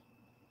 rushes.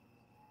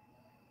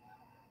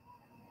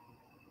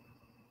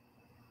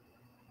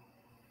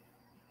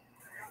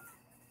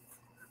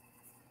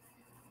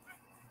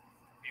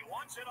 He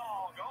wants it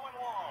all, going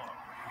long.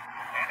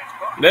 And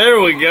it's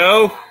There we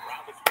go.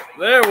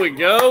 There we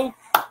go.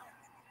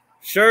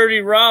 Shirley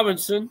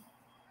Robinson.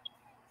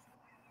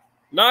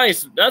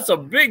 Nice. That's a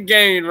big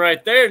gain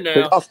right there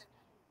now.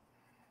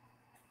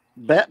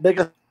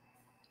 Biggest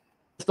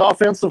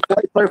offensive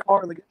play so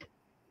far in the game.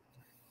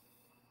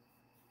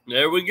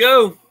 There we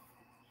go.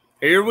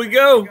 Here we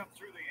go.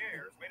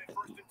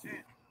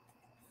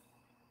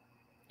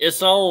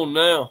 It's on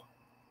now.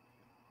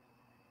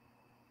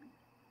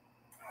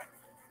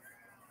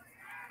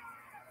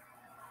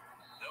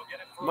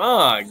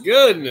 My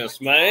goodness,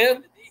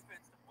 man.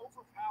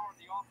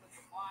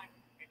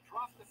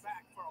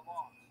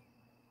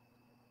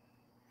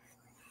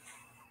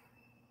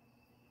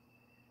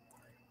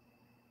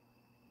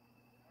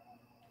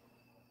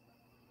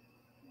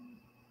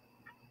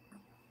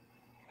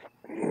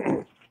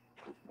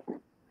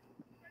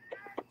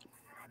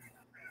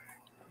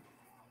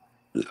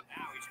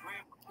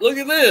 Look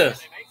at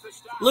this.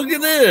 Look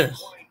at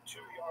this.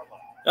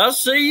 I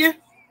see you.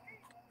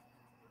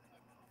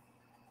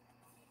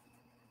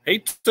 He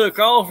took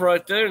off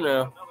right there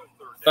now.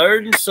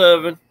 3rd and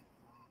 7.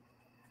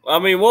 I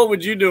mean, what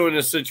would you do in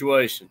this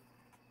situation?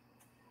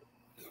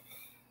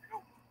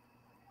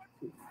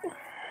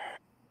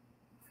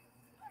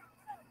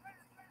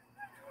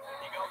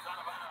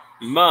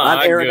 My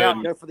I'd air it goodness. out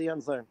and go for the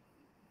end zone.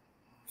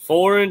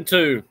 4th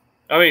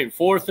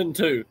and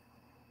 2.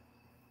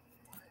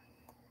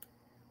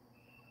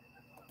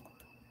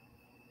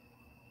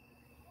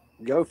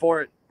 Go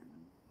for it.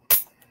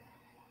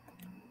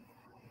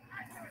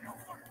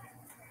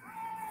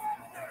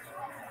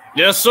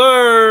 Yes,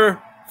 sir.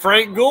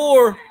 Frank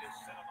Gore.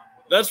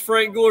 That's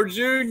Frank Gore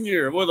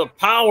Jr. with a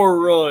power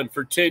run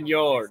for 10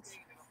 yards.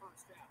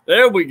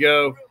 There we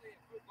go.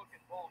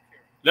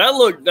 That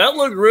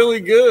looked really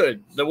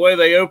good, the way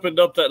they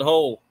opened up that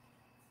hole.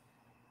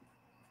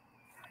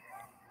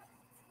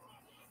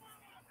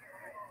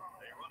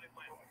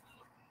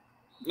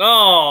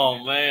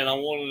 Oh, man, I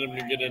wanted him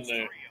to get in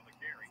there.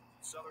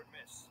 Southern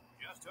Miss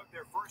just took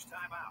their first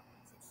time out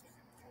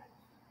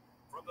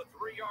from the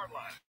 3-yard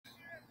line.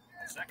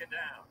 2nd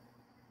down.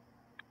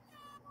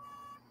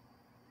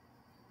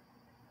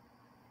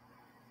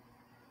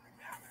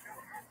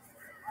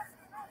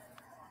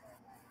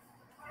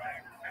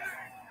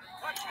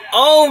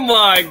 Oh,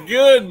 my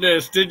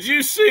goodness. Did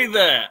you see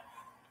that?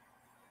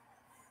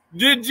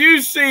 Did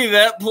you see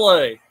that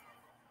play?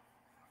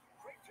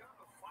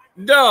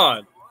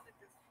 Don.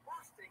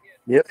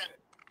 Yep.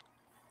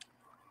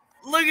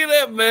 Look at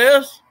that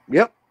mess.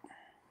 Yep.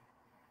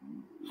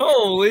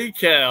 Holy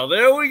cow.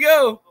 There we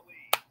go.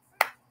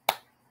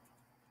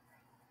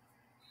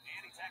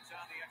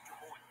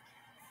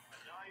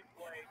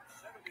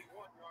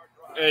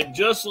 And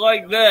just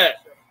like that,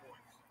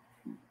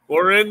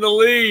 we're in the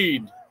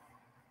lead.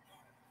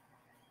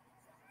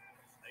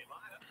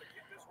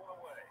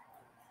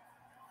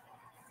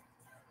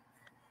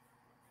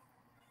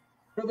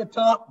 To the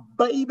top,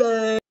 baby.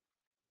 The 7.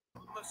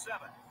 They'll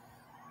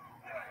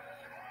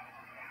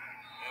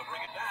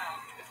bring it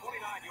down to the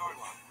 29-yard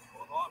line.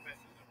 Both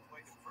offenses have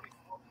played it pretty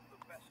close to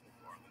the best so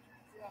far.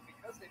 Yeah,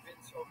 because they've been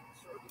so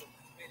conservative,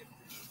 it's made it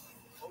pretty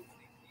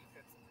opening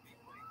defense to be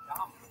pretty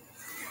dominant.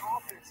 The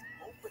offense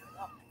opened it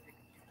up and take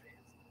a few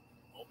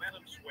chances.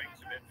 Momentum swings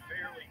have been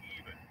fairly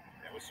even.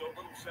 And with so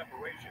little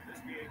separation, this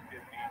game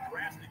can be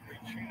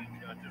drastically changed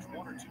on just 1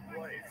 or 2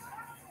 plays.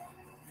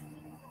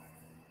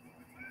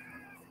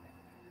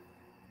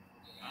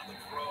 On the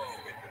throw,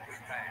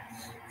 incomplete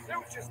pass. There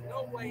was just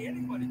no way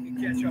anybody could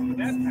catch up with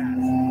that pass.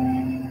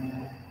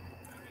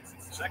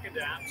 2nd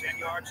down, 10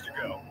 yards to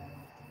go.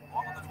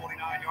 Ball on the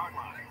 29-yard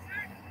line.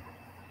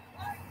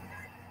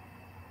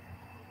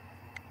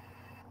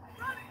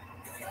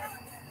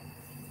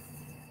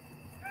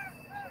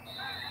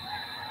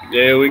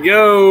 There we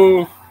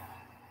go.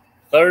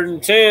 3rd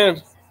and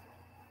 10.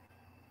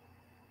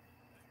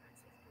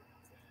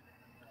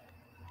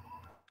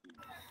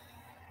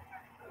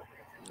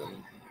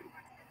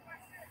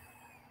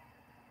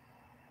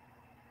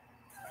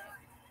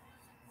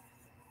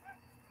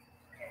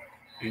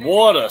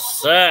 What a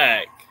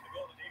sack.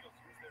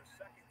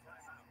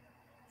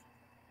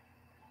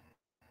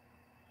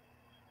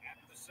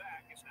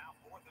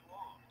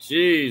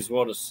 Jeez,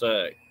 what a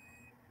sack.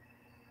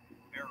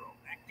 Arrow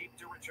back deep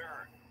to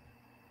return.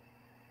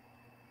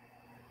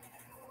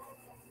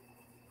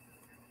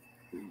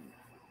 And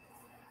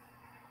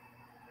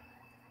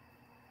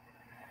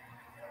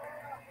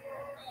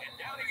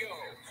down he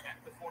goes at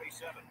the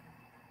 47.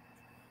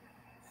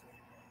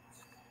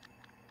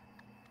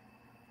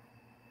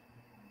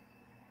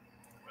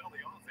 Well, the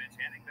offense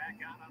heading back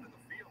out onto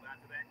the field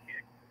after that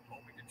kick,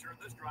 hoping to turn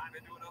this drive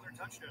into another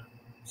touchdown.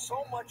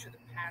 So much of the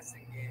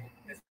passing game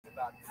is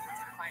about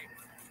timing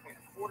between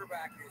the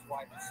quarterback and his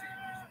wide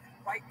receivers.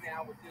 Right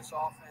now with this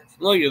offense,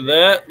 Look at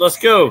that. Let's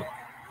go.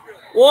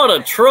 What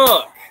a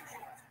truck.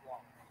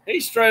 He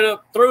straight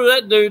up threw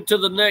that dude to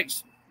the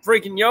next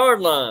freaking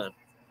yard line.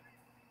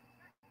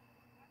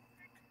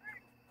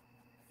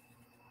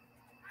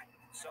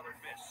 Southern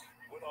Miss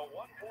with a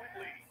 1-point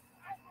lead.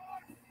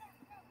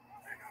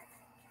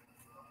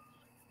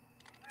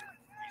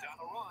 He's on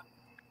the run.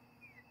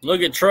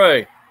 Look at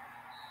Trey.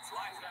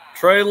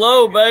 Trey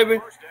low, baby.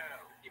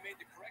 He made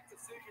the correct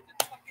decision to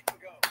tuck it and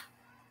go.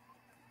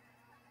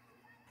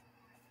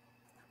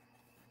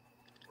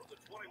 From the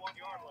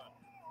 21-yard line.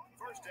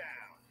 First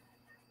down.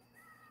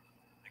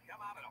 They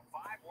come out in a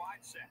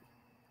 5-wide set.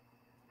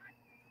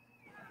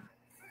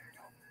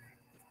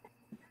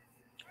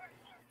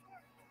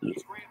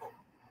 Scramble.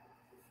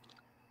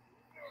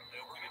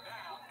 They'll bring it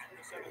down at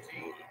the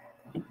 17.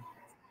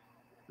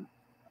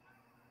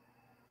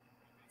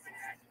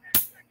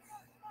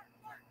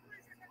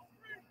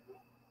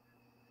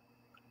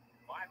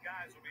 Five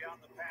guys will be on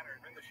the pattern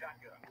in the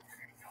shotgun.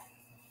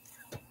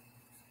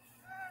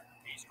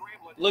 He's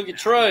scrambling. Look at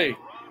Trey. Run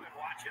and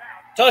watch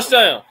out.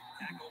 Touchdown.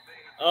 Tackle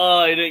made.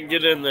 Oh, he didn't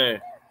get in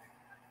there.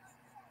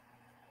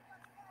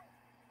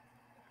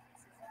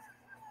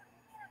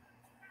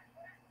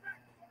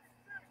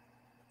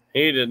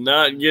 He did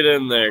not get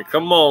in there.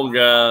 Come on,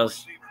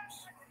 guys.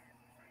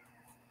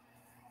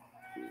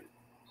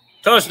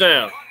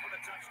 Touchdown. Run for the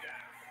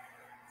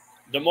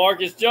touchdown.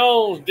 DeMarcus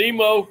Jones,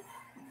 Demo.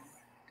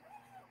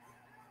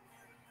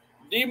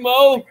 Demo.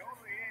 Go to the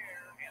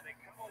air and they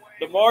come away.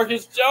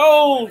 DeMarcus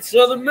Jones,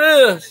 Southern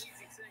Miss. Easy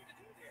thing to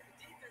do there. The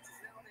defenses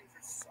nowadays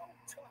are so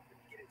tough when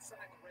you get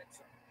inside the red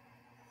zone.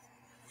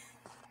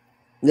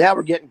 Now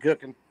we're getting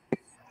cooking.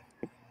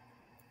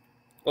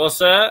 What's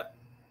that?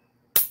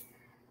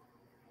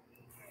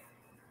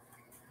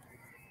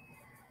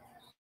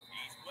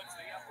 He splits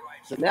the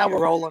uprights. So now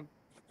we're rolling.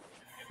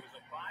 It was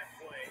a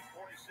 5-play,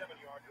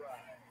 47-yard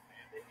drive.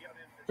 And they got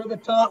in To the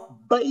top,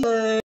 baby.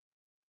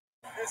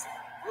 This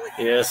really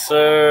Yes,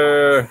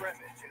 sir. scrimmage,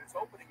 and it's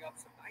opening up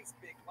some nice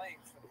big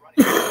lanes for the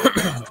running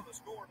back. So the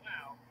score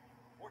now,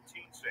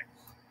 14-6.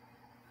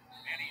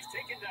 And he's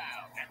taken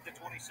down at the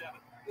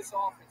 27. This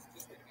offense is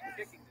just going to be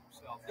kicking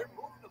themselves. They're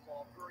moving the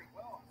ball very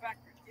well. In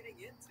fact, they're getting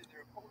into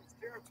their opponent's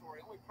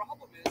territory. Only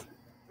problem is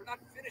they're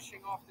not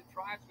finishing off the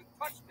drives with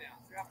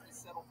touchdowns. They're having to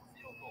settle for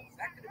field goals.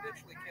 That could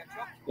eventually catch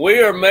up. We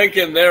are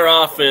making their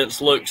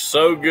offense look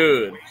so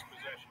good. Waste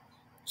possessions.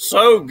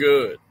 So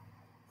good.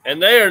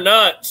 And they are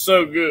not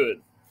so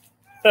good.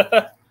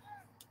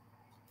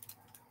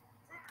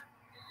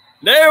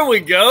 There we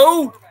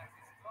go.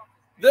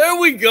 There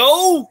we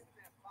go.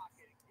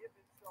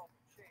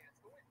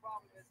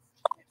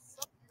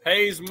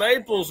 Hayes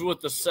Maples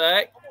with the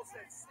sack.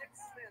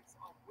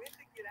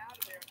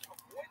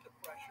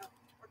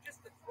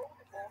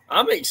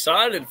 I'm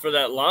excited for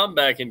that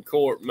linebacking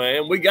court,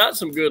 man. We got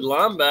some good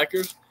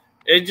linebackers.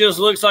 It just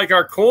looks like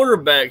our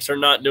cornerbacks are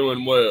not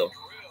doing well.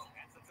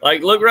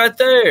 Like, look right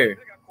there.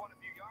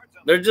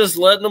 They're just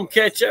letting them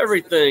catch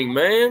everything,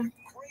 man.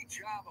 Great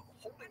job of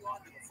holding on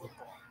to the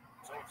football.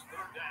 So it's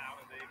third down,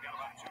 and they've got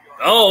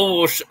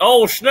about 2 yards.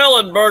 Oh,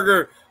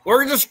 Schnellenberger.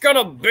 We're just going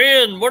to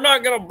bend. We're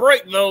not going to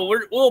break, though.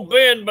 We'll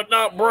bend but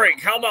not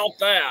break. How about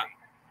that?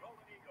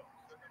 Golden Eagles.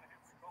 They're going to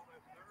have to call their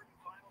third and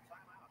final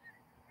timeout.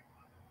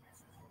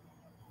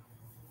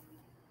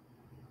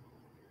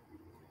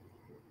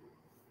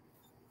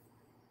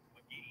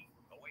 McGee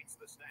awaits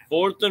the snap.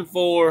 4th and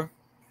 4.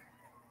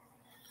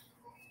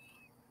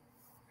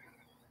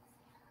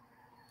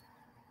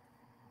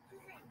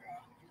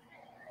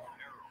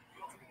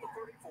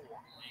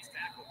 He's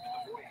tackled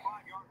at the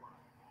 45-yard line.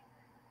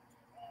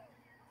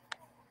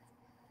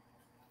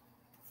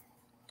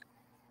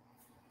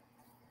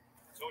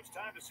 So it's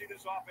time to see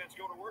this offense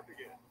go to work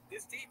again.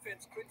 This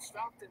defense couldn't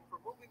stop them from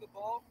moving the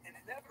ball and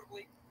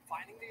inevitably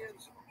finding the end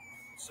zone.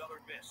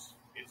 Southern Miss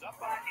is up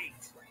by 8.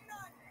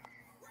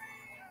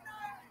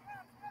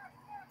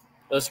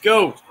 Let's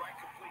go. Strike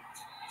complete.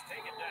 He's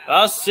taken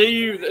down. I see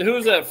you. Who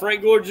is that,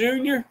 Frank Gore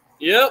Jr.?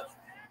 Yep.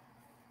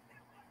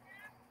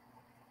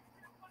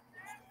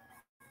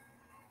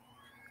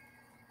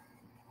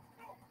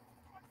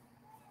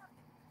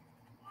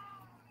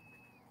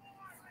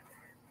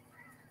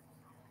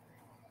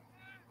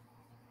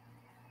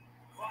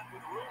 Caught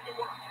with room to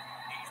work.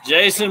 He's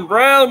Jason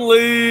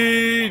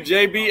Brownlee.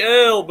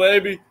 JBL,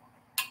 baby.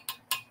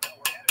 Well,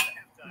 we're headed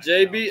to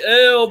halftime.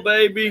 JBL,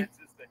 baby.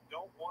 Defenses that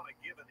don't want to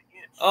give an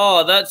inch.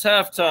 Oh, that's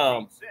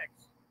halftime. 6,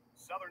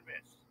 Southern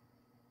Miss.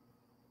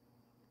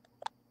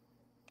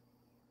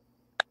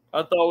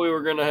 I thought we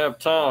were going to have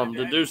time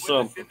to do With us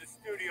something. in the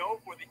studio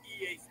for the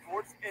EA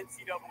Sports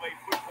NCAA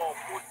Football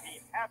 14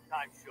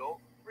 halftime show,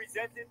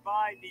 presented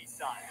by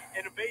Nissan.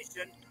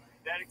 Innovation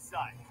that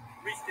excites.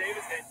 Reese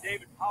Davis and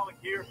David Pollock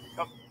here,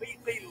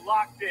 completely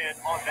locked in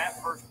on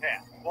that first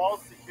half. Ball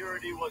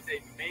security was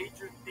a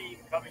major theme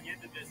coming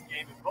into this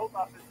game, and both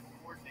offensive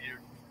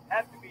coordinators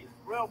have to be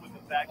thrilled with the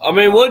fact. I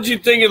mean, what did you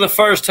think of the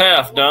first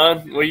half,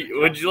 Don?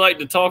 Would you like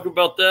to talk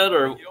about that?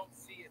 Or You don't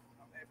see it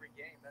every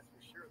game, that's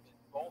for sure, that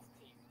both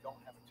teams don't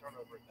have a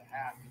turnover at the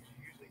half.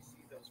 You usually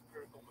see those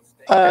critical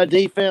mistakes.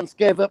 Defense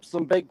gave up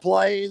some big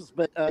plays,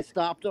 but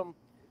stopped them.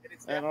 And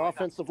it's And definitely our not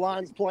offensive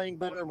line's playing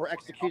better, and we're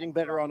executing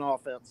better on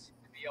offense.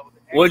 to be able to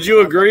would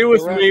you agree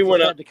with The rest me just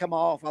when I had to come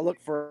off. I look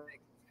for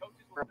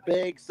a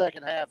big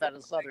second half out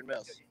of Southern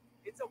Miss.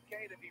 It's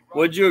okay to be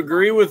would you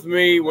agree with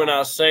me when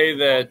I say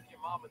that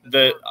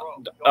the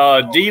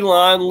D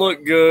line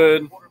looked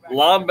good,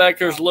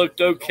 linebackers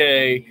looked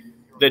okay.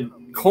 The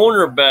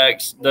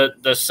cornerbacks,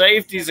 the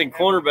safeties and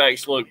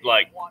cornerbacks looked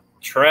like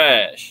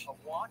trash,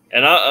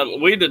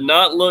 and we did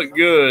not look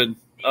good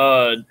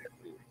in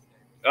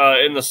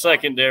the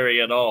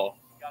secondary at all.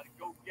 Got to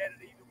go get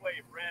it either way.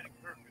 Brad and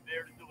Kirk are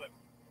there to deliver.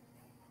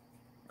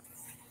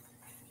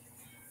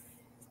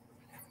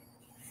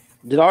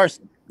 Did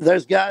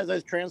those guys,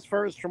 those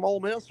transfers from Ole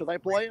Miss, are they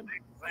playing?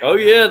 Oh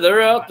yeah,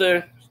 they're out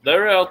there.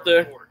 They're out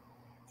there.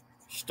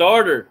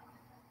 Starter.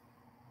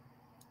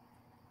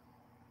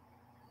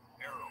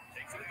 Arrow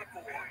takes it at the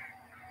 4.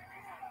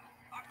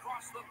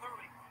 Across the 30.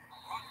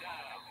 Brought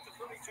down at the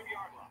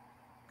 32-yard line.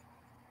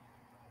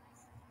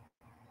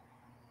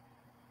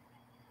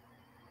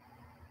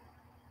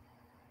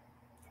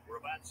 We're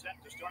about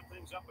set to start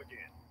things up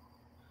again.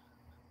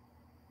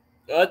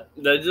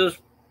 They just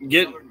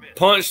get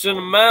punched in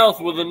the mouth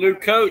with a new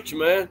coach,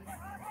 man. And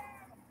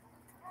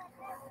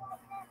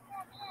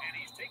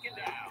he's taken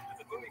down at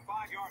the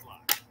 35-yard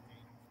line.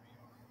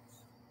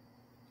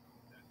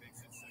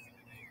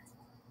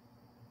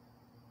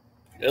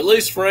 At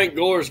least Frank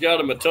Gore's got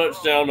him a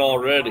touchdown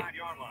already.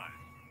 5-yard line.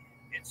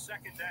 It's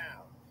second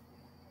down.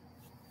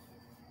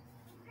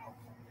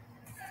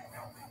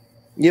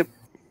 Yep.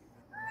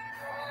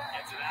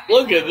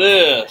 Look at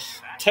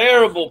this.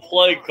 Terrible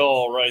play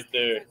call right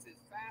there.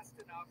 Fast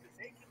enough that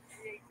they can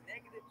create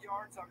negative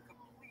yards on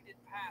completed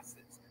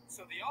passes.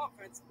 So the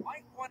offense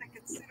might want to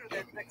consider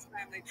that next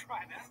time they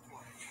try that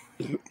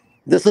play.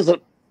 This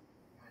isn't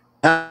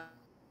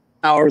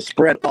our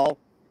spread ball.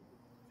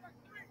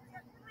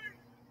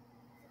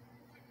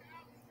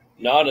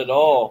 Not at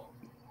all.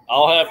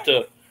 I'll have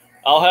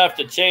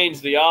to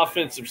change the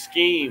offensive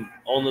scheme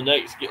on the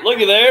next game. Look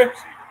at there.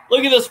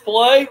 Look at this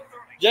play.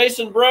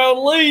 Jason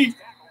Brown-Lee.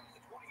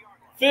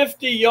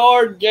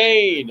 50-yard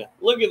gain.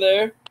 Look at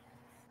there.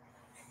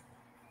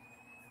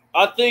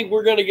 I think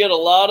we're going to get a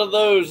lot of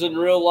those in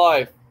real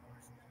life.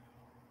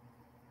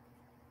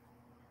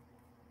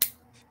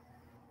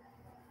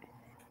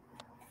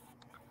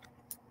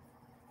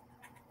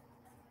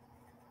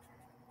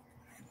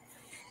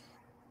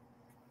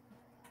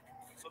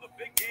 So the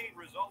big gain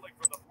resulting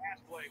from the pass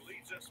play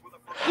leads us with a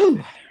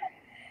first.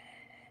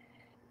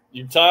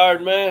 You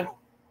tired, man?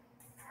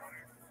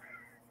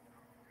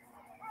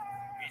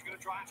 He's going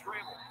to try and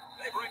scramble.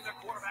 They bring the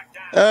quarterback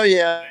down. Oh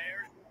yeah,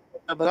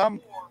 but I'm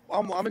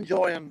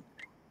enjoying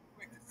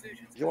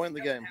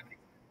the game.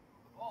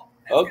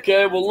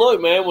 Okay, well, look,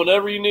 man,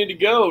 whenever you need to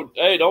go,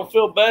 hey, don't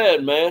feel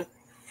bad, man.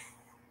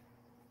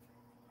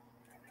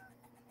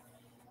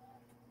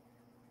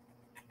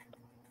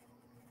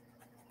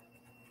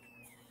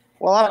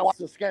 Well, I don't watch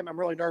this game. I'm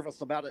really nervous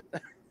about it.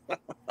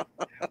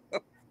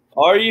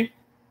 Are you?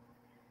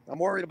 I'm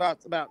worried about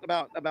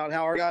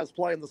how our guys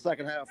play in the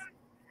second half.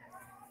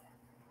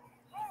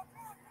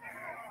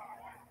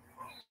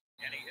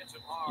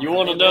 You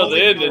want to know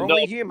the ending? They're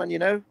only human, you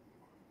know.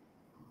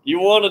 You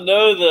want to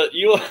know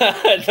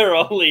that they're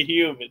only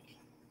human.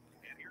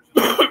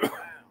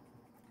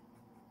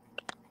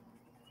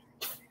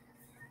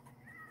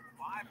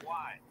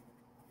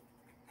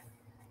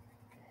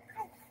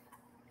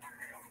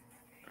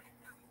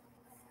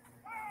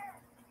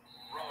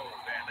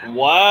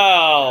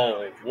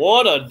 Wow,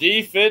 what a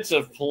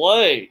defensive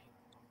play.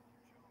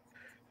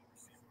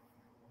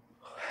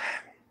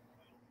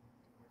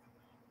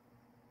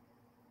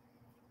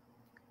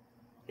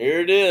 Here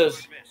it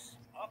is.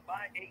 Up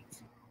by 8.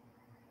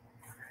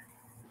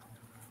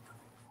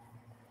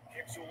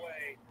 Kicks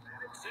away.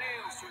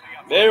 Sails through the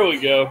There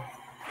we go.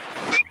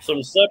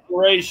 Some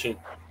separation.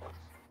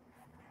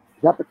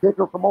 Got the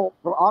kicker from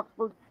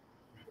Oxford.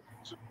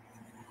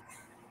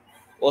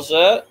 What's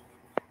that?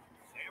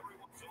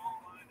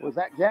 Was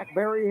that Jack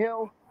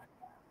Berryhill?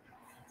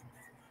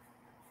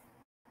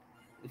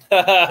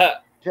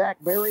 Jack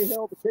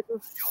Berryhill, the kicker.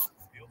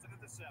 Fields it at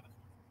the 7. He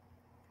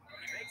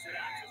makes it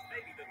out to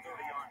maybe the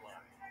 30-yard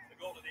line. The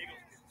Golden Eagles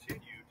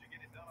continue to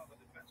get it done on the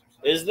defensive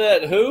side. Is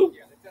that who?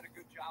 Yeah, they've done a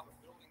good job of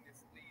building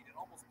this lead and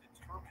almost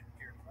determined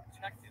here to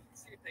protect it and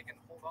see if they can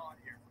hold on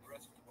here for the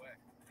rest of the way.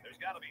 There's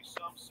got to be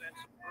some sense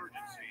of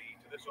urgency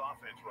to this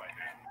offense right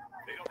now.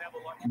 They don't have the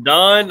luxury.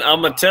 Don,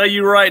 I'm going to tell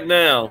you right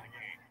now,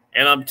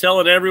 and I'm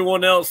telling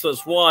everyone else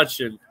that's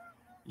watching,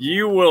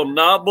 you will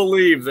not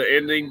believe the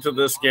ending to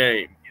this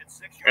game.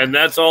 And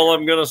that's all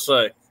I'm going to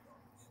say.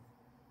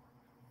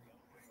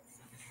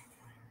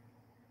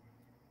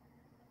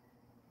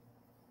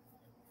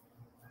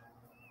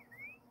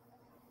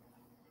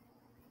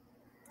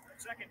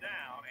 Second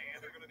down,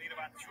 and they're going to need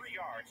about 3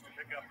 yards to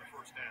pick up the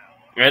first down.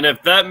 And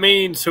if that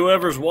means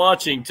whoever's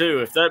watching, too,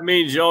 if that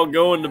means y'all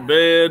going to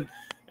bed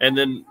and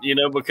then,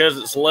 because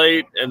it's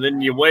late, and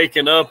then you're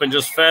waking up and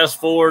just fast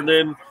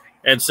forwarding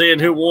and seeing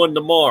who won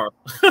tomorrow.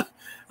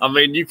 I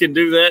mean, you can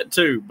do that,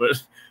 too.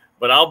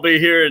 But I'll be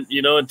here,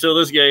 until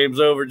this game's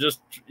over, just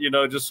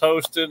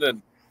hosting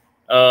and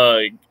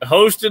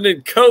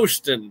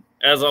coasting,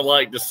 as I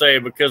like to say,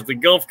 because the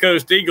Gulf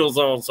Coast Eagles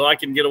on, so I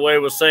can get away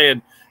with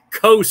saying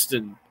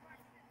coasting.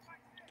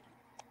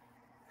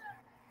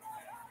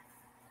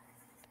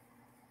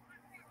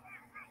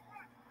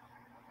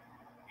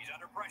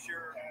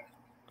 pressure.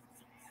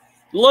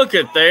 Look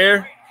at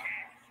there.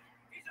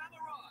 He's on the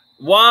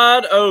run.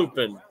 Wide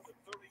open. Around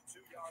the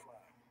 32-yard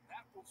line.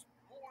 That was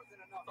more than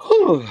enough.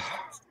 Whew.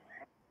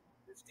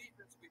 This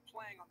defense will be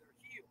playing on their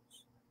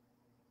heels.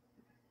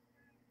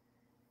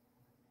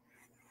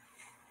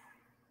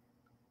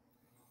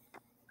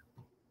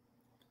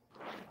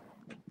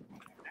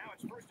 Now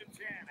it's 1st and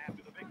 10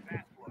 after the big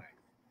pass play.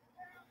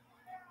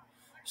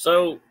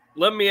 So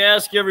let me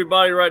ask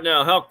everybody right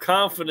now, how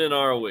confident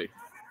are we?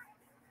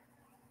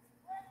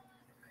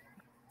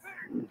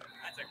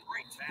 That's a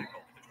great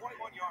tackle at the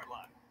 21-yard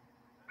line.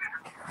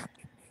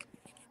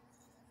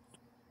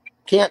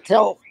 Can't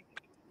tell,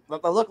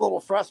 but they look a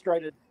little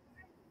frustrated.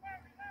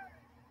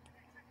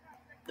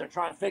 They're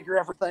trying to figure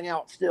everything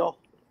out still.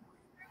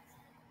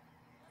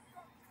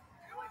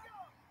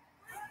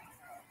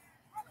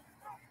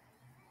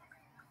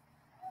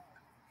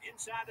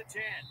 Inside the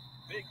 10.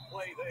 Big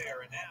play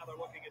there, and now they're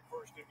looking at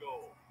 1st and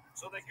goal.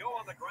 So they go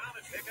on the ground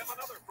and pick up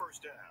another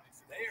 1st down.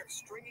 They are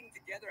stringing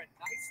together a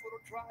nice little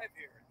drive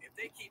here. If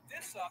they keep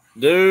this up,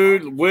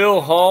 Dude,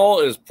 Will Hall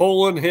is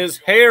pulling his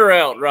hair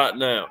out right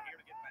now. Here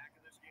to get back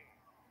in this game.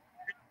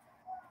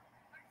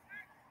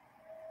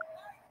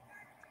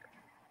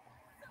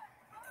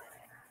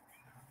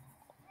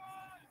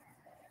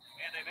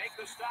 And they make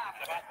the stop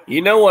at about the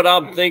You know what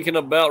I'm thinking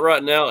about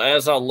right now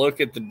as I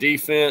look at the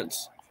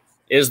defense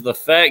is the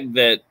fact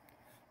that,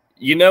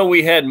 you know,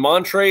 we had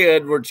Montre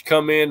Edwards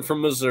come in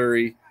from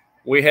Missouri.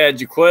 We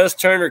had Jaquez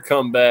Turner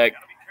come back.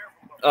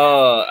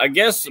 I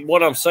guess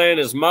what I'm saying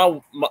is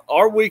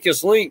our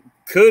weakest link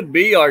could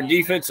be our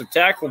defensive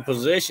tackle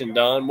position,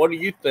 Don. What do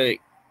you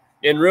think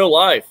in real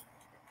life?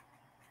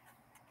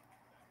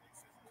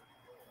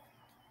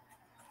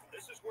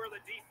 This is where the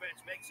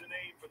defense makes a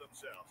name for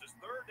themselves. It's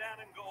 3rd down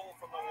and goal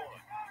from the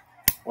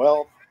 1.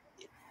 Well,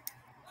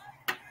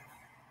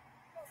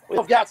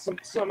 we've got some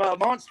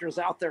monsters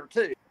out there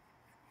too.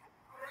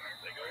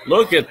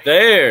 Look at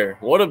there.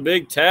 What a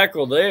big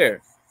tackle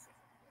there.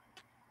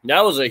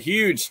 That was a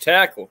huge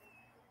tackle.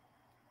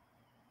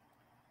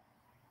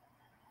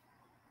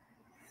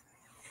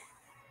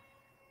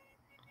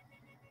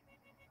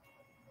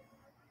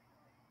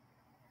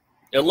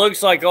 It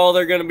looks like all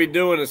they're going to be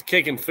doing is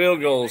kicking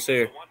field goals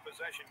here. One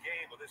possession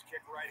game with this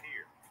kick right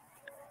here.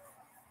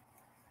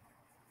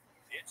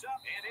 It's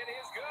up and it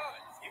is good.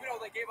 even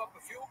though they gave up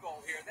a field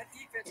goal here, that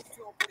defense is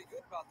feeling pretty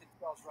good about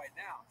themselves right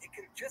now. It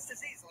could have just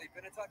as easily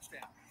been a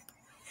touchdown.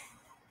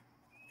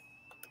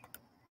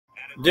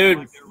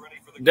 Dude,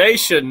 they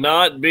should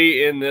not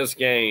be in this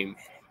game.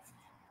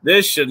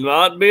 This should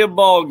not be a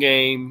ball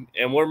game,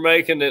 and we're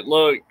making it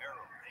look.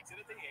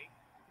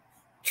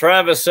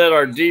 Travis said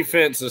our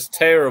defense is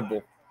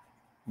terrible.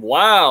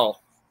 Wow.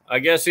 I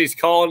guess he's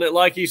calling it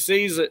like he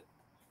sees it.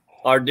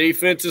 Our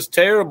defense is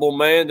terrible,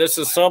 man. This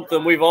is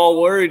something we've all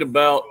worried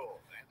about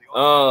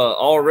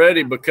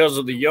already because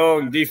of the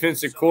young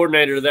defensive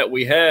coordinator that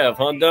we have,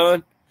 huh,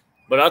 Don?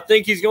 But I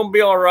think he's going to be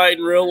all right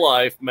in real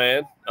life,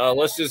 man.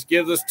 Let's just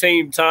give this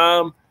team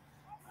time.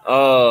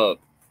 The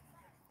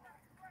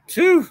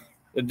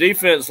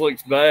defense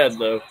looks bad,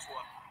 though.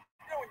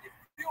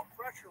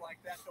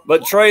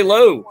 But Trey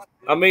Lowe,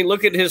 I mean,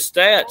 look at his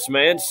stats,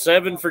 man.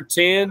 7 for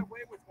 10.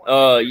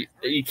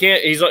 You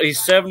can't. He's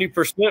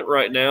 70%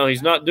 right now.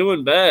 He's not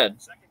doing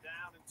bad. Second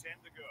down and 10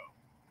 to go.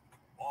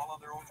 Ball on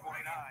their own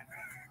 29.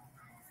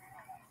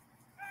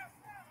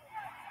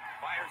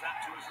 Fires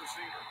out to his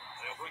receiver.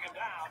 They'll bring him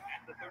down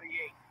at the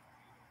 38.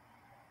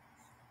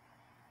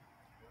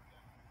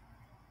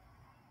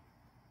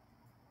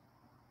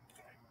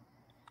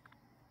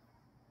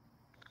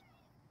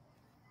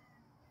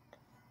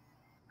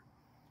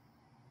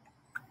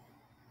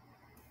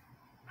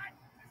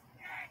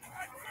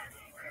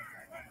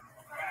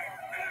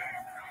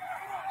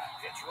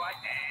 Pitch right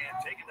and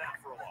taken down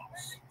for a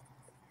loss.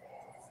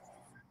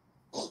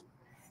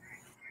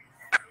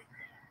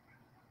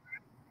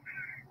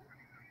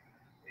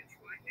 Pitch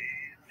right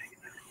and taken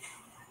down.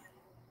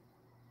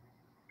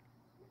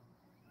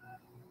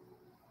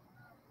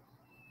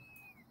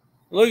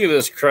 Look at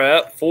this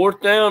crap.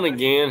 4th down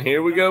again.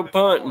 Here we go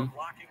punting.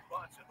 Blocking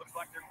punts. It looks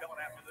like they're going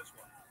after this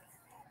one.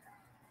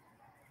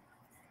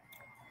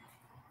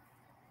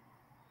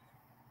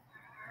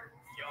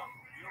 Young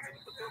fields it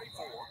at the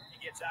 34. He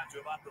gets out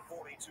to about the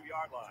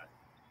 42-yard line.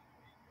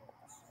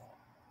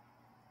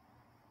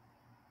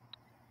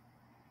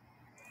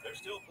 There's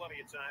still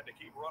plenty of time to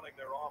keep running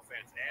their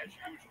offense as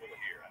usual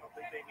here. I don't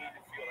think they need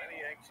to feel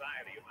any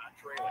anxiety about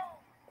trailing.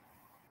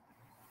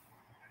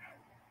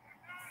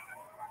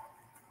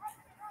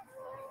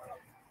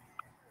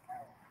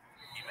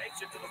 He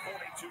makes it to the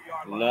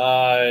 42-yard line.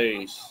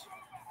 Nice.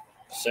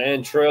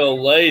 Santrell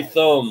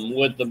Latham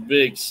with the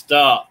big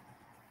stop.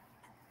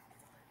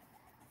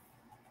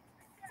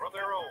 From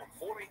their own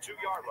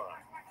 42-yard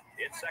line,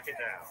 it's second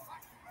down.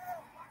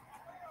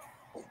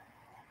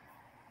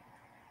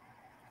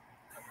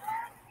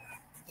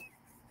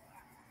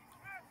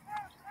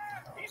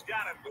 He's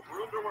got it with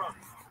room to run.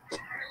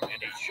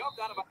 And he's shoved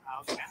out of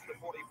bounds at the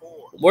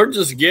 44. We're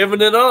just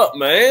giving it up,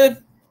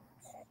 man.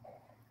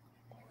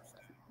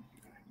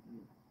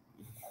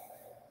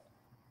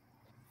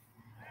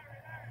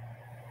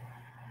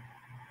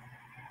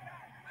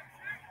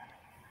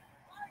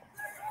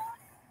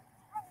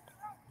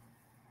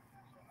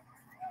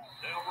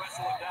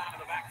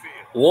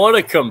 What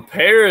a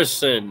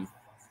comparison.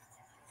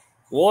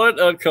 What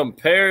a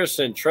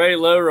comparison. Trey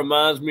Lowe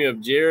reminds me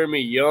of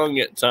Jeremy Young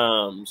at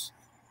times.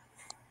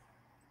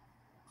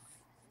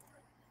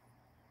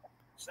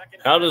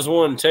 How does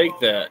one take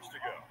that?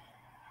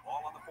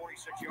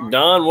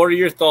 Don, what are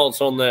your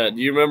thoughts on that?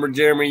 Do you remember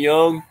Jeremy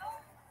Young?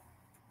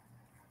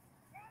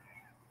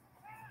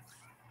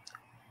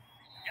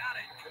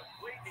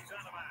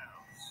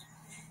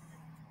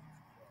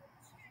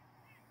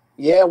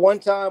 Yeah, one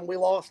time we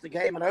lost the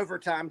game in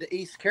overtime to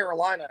East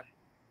Carolina.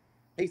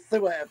 He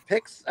threw a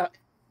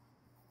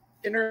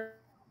in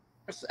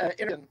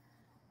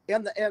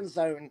the end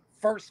zone,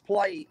 first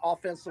play,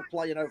 offensive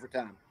play in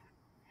overtime.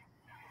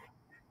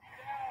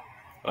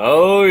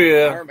 Oh,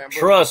 yeah.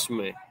 Trust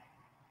me.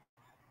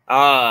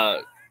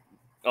 A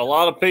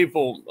lot of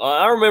people,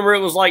 I remember it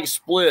was like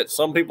split.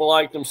 Some people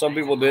liked him, some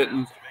people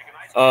didn't.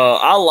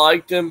 I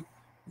liked him,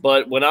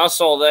 but when I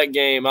saw that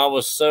game, I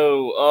was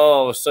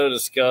so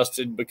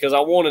disgusted because I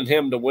wanted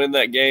him to win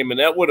that game, and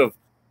that would have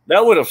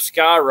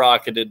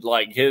skyrocketed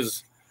like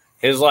his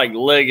like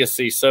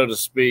legacy, so to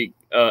speak,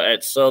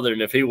 at Southern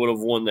if he would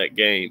have won that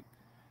game.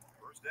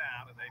 First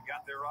down, and they've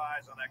got their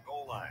eyes on that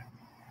goal line.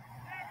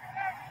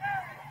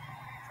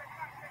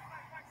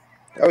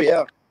 Oh,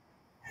 yeah.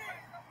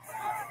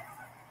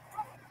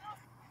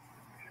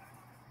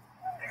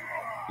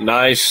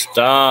 Nice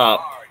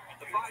stop.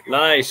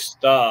 Nice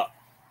stop.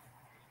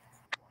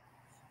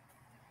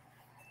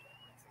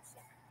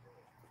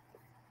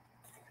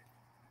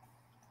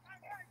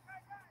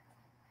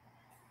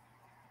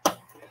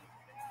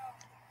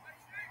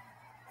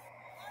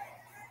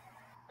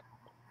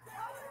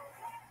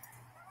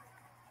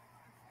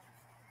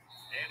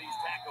 And he's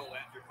tackled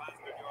after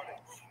positive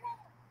yardage.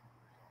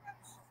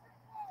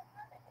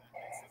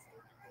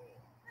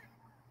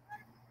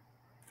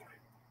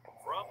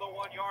 From the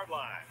 1 yard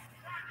line,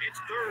 it's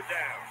third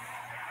down.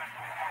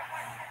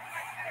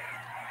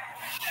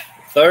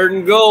 3rd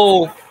and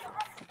goal.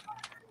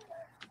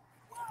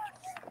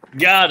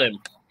 Got him.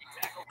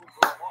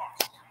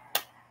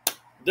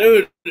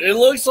 Dude, it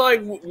looks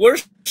like we're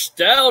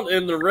stout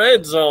in the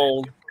red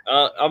zone.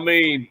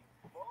 It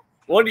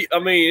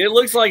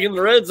looks like in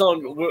the red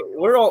zone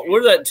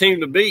we're that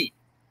team to beat.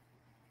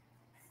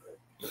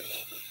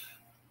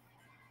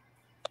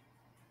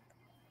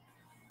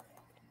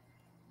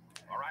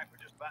 All right, we're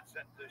just about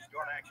set to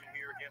start action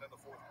here again in the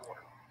fourth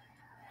quarter.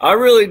 I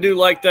really do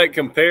like that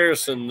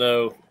comparison,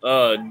 though,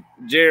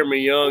 Jeremy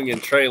Young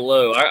and Trey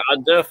Lowe. I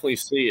definitely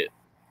see it.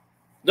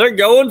 They're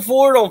going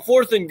for it on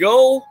 4th and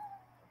goal?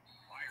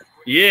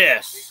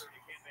 Yes.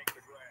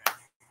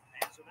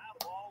 And so now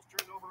the ball's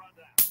turned over on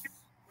down.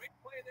 Great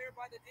play there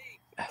by the D.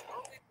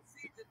 Early in the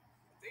season,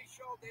 they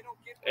showed they don't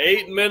get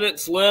 8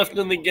 minutes left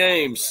in the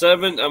game.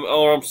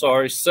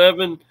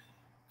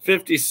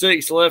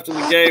 7:56 left in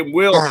the game.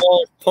 Will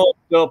Hall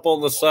pumped up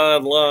on the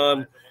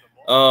sideline.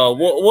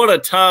 What a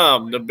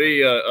time to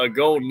be a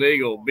Golden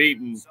Eagle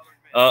beating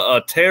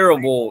a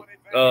terrible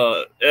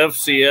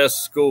FCS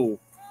school.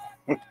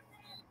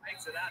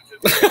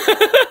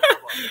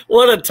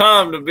 What a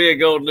time to be a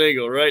Golden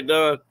Eagle, right,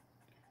 Don?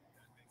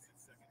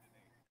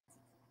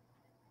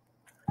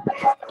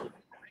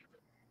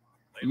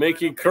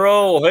 Mickey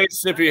Kroll, hey,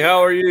 Sippi,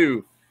 how are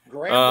you?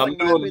 I'm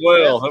doing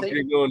well. Hope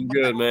you're doing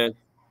good, man.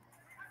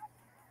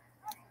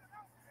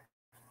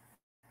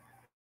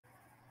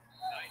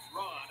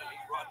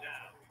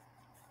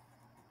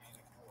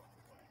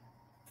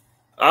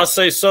 I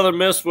say Southern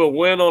Miss will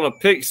win on a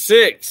pick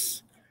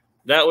 6.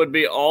 That would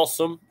be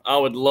awesome. I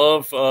would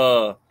love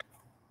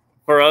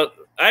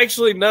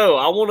actually, no,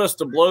 I want us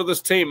to blow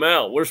this team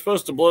out. We're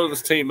supposed to blow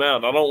this team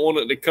out. I don't want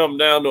it to come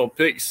down to a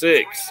pick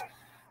 6.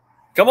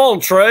 Come on,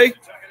 Trey.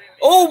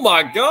 Oh,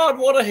 my God,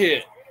 what a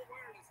hit.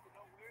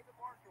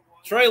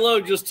 Trey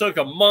Lowe just took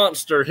a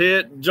monster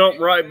hit, jumped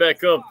right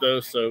back up, though,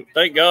 so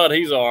thank God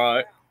he's all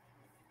right.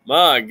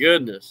 My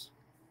goodness.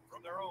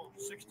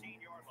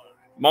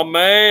 My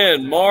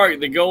man, Mark,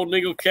 the Golden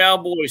Eagle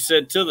Cowboy,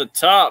 said to the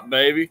top,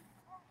 baby.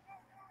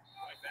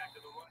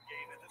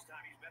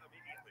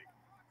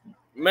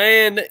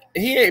 Man,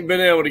 he ain't been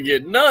able to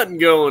get nothing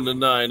going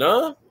tonight,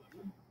 huh?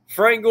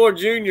 Frank Gore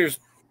Jr.'s,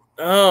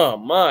 oh,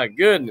 my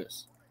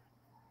goodness.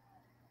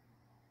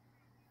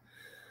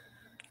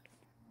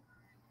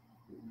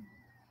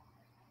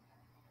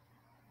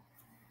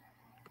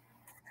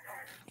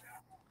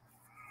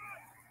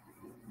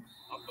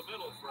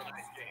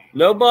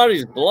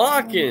 Nobody's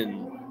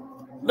blocking.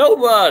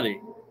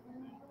 Nobody's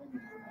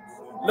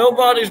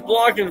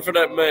blocking for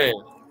that man.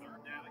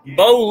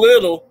 Bo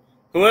Little,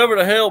 whoever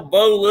the hell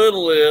Bo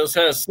Little is,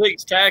 has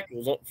 6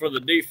 tackles for the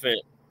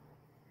defense.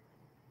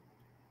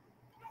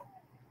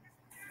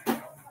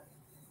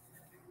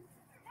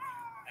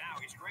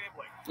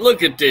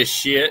 Look at this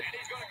shit.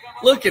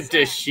 Look at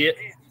this shit.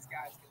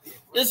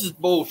 This is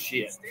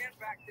bullshit. stand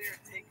back there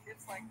and take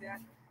hits like that,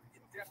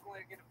 you're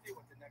definitely going to feel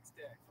it the next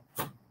day.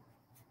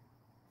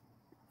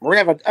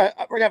 We're gonna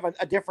have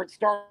a different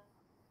starting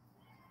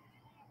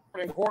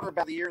quarter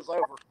by the year's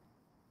over.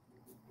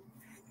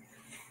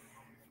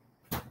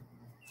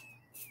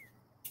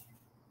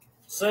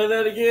 Say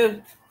that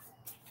again.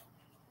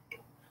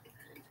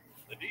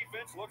 The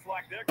defense looks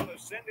like they're going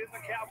to send in the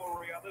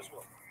cavalry on this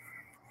one.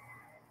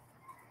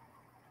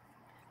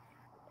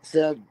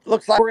 So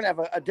looks like we're going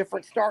to have a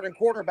different starting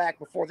quarterback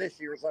before this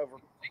year's over.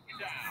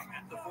 Down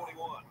at the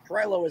 41.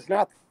 Trello is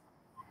not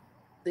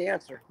the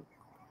answer.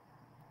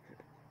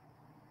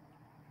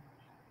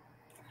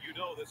 You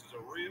know this is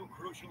a real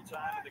crucial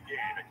time of the game.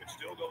 It could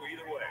still go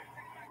either way.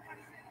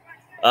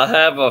 I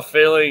have a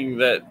feeling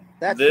that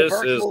That's this the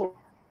is virtual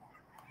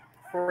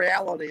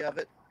reality of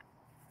it.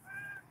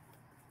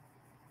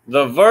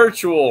 the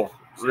virtual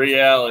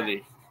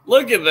reality.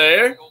 Look at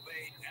there.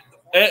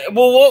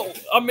 Well,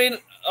 what I mean,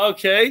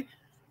 okay,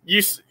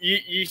 you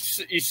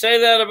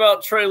say that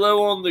about Trey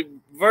Lowe on the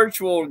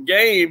virtual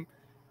game,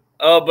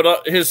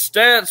 but his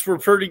stats were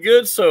pretty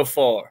good so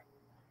far.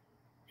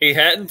 He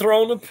hadn't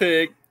thrown a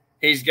pick.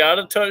 He's got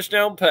a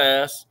touchdown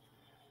pass.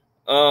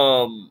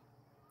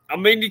 I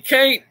mean, you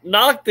can't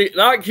knock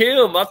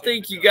him. I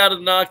think you got to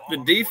knock the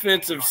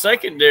defensive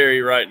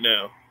secondary right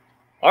now.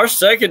 Our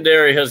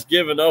secondary has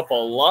given up a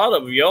lot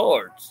of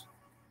yards.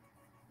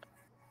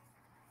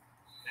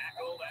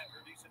 Tackled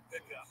after decent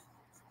pickup.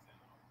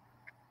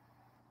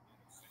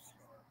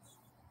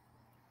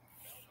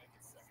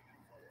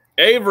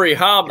 Avery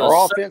Hobbs.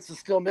 Our offense is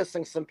still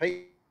missing some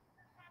pieces.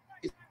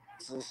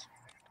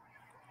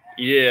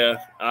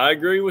 Yeah, I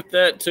agree with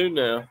that too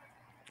now.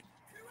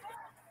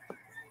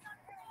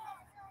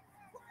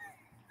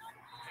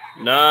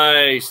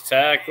 Nice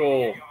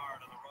tackle.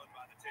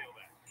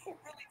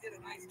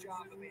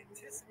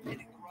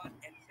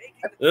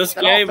 This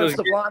game is.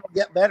 The line will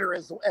get better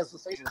as the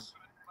season.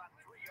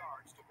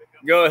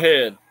 Go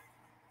ahead.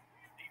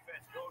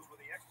 Defense goes with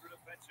the extra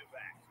defensive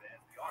backs, and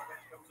the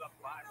offense comes up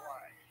 5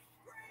 wide.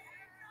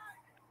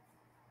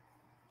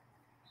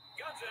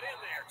 Guns it in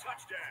there,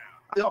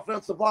 touchdown. The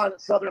offensive line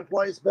at Southern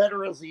plays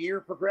better as the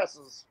year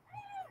progresses.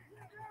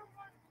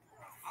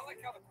 I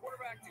like how the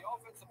quarterback, the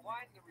offensive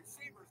line, and the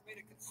receivers made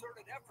a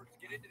concerted effort to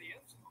get into the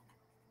end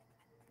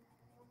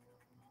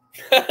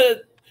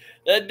zone.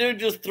 That dude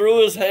just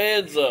threw his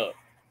hands up.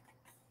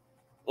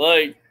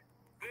 Like,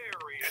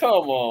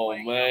 come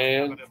on,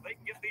 man. If they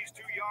can get these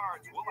 2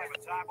 yards, we'll have a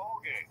tie ball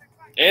game.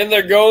 And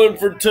they're going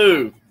for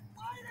 2.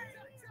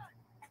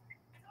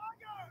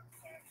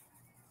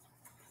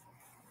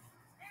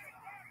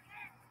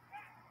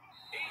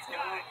 He's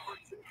got it for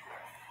 2.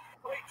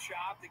 Great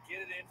job to get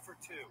it in for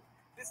 2.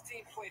 This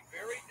team played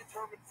very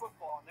determined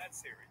football in that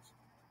series.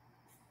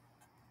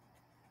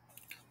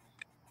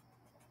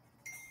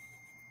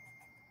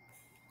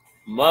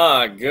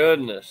 My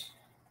goodness.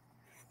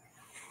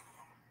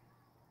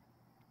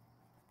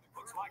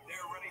 Looks like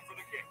they're ready for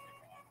the kick.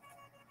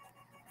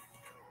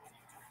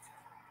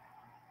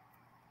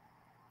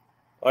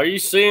 Are you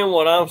seeing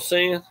what I'm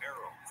seeing? Arrow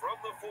from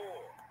the 4.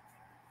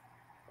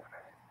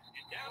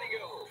 And down he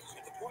goes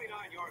at the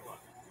 29-yard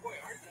line. Boy,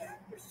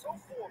 they're so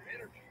full of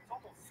energy. It's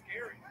almost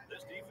scary.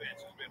 This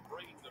defense has been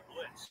bringing the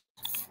blitz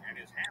and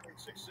is having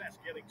success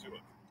getting to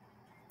it.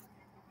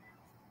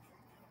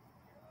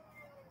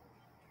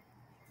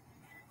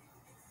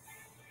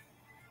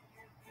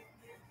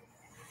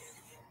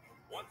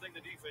 One thing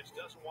the defense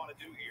doesn't want to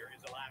do here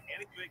is allow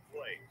any big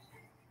plays.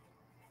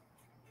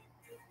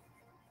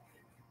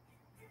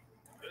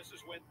 This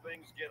is when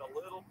things get a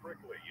little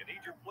prickly. You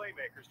need your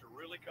playmakers to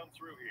really come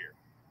through here.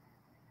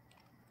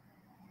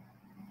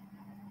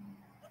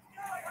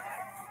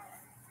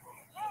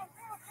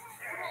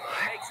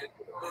 Takes it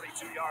to the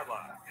 32-yard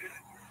line.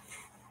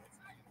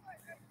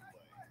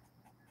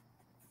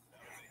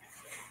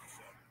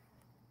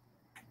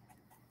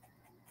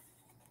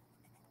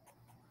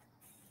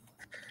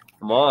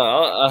 Come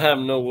on, I have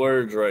no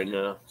words right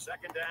now.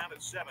 2nd down and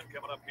 7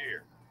 coming up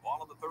here. Ball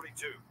on the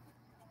 32.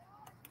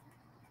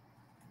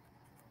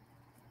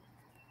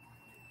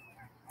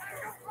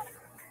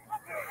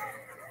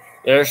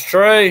 There's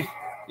Trey.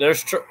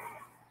 There's Trey.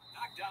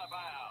 Knocked out of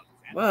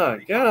bounds.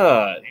 My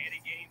God. And he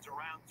gains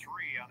around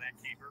 3 on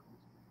that keeper.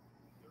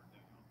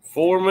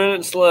 4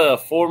 minutes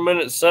left. 4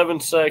 minutes, 7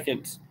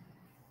 seconds.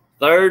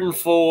 3rd and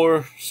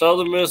 4.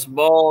 Southern Miss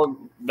ball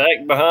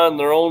back behind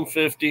their own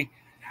 50.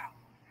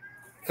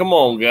 Come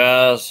on,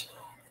 guys.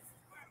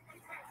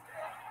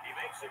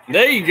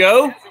 There you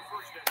go.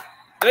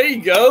 There you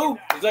go.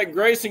 Is that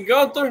Grayson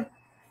Gunther?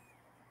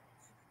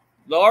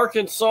 The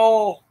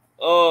Arkansas,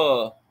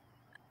 I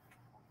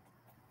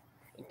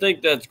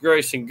think that's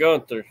Grayson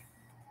Gunther.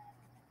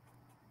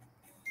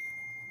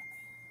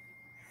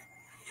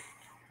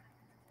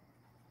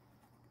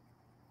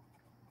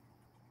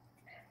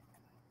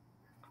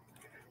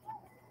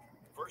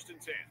 First and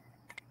 10.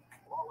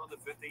 Ball on the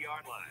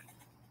 50-yard line.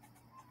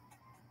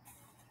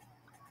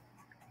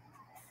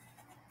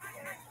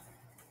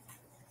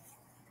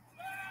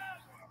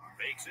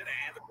 Fakes it,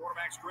 and the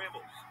quarterback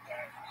scrambles.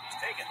 He's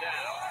taken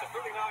down at the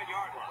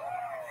 39-yard line.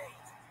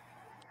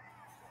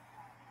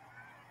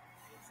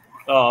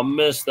 Oh, I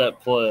missed that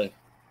play.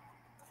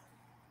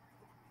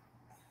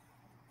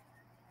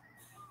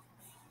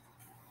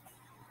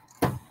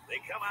 They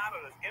come out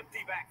of an empty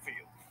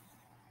backfield.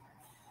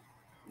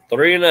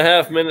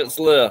 3.5 minutes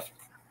left.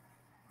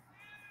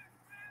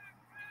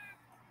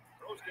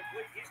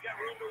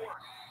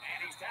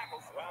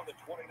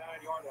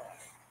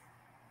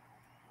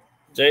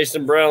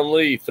 Jason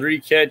Brown-Lee, 3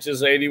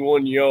 catches,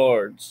 81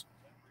 yards.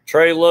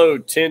 Trey Lowe,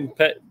 10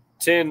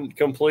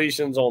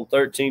 completions on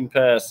 13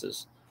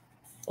 passes.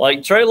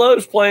 Like, Trey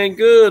Lowe's playing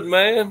good,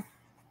 man.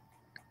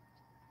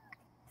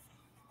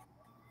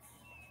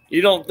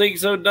 You don't think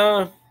so,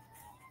 Don?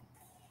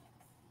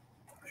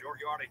 Short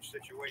yardage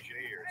situation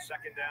here.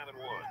 2nd down and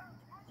 1.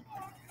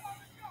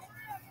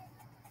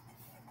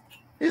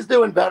 He's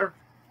doing better.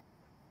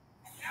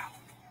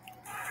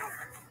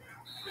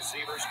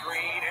 Receiver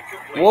screen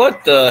incomplete.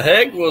 What the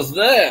heck was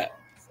that?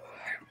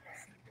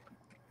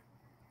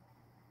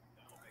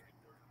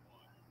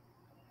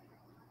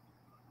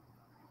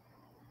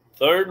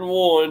 Third and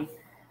 1.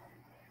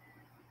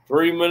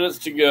 3 minutes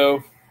to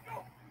go.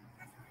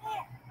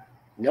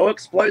 No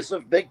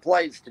explosive big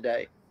plays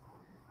today.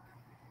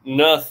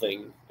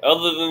 Nothing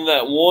other than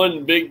that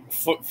one big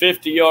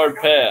 50-yard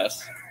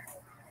pass.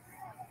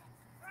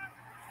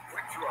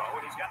 Quick throw,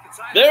 and he's got the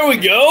time. There we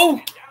go. Down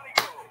he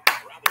goes,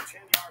 around the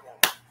 10-yard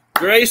line.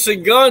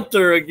 Grayson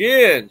Gunther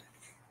again.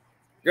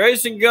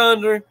 Grayson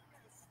Gunther.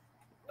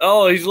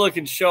 Oh, he's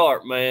looking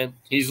sharp, man.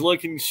 He's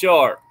looking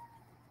sharp.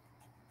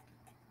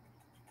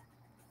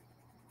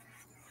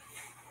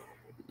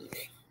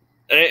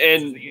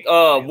 And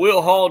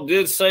Will Hall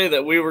did say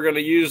that we were going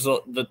to use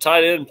the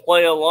tight end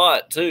play a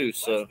lot too.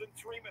 So Less than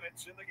 3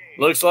 minutes in the game.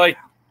 looks like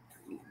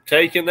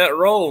taking that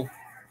role.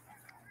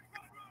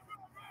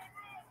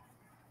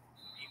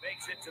 He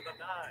makes it to the 9,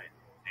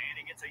 and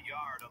he gets a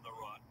yard on the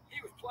run. He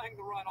was playing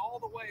the run all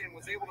the way and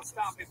was able to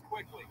stop him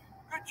quickly.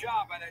 Good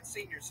job by that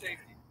senior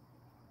safety.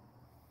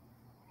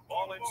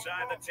 Ball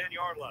inside the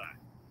 10-yard line.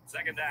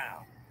 2nd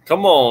down.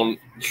 Come on,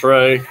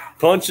 Trey.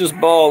 Punch this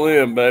ball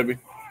in, baby.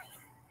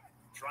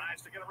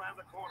 Tries to get around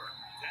the corner.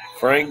 Tackle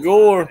Frank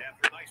Gore.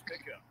 after a nice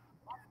pickup.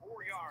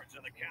 4 yards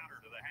on the counter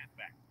to the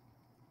halfback.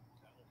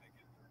 That'll make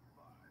it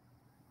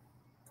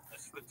 35.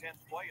 This is the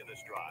 10th play of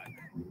this drive.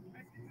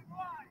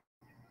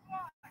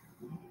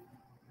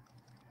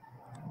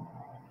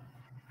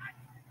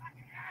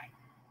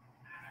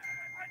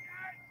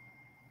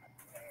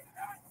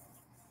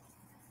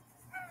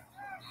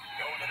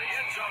 Going to the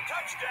end zone.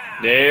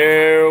 Touchdown.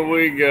 There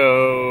we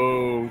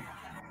go.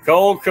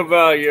 Cole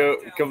Cavallo,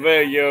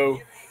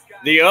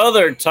 the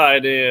other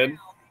tight end.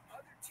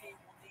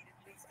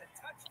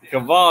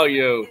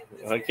 Cavallo,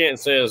 I can't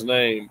say his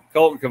name.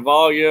 Colton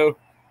Cavallo.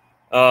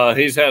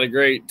 He's had a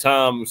great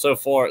time so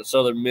far at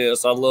Southern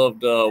Miss. I love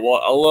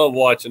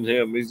watching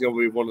him. He's going to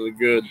be one of the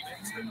good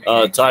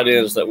tight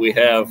ends that we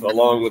have,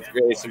 along with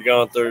Grayson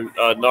Gunther,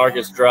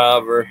 Nargis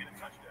Driver.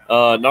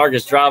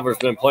 Nargis Driver's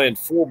been playing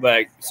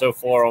fullback so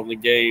far on the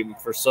game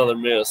for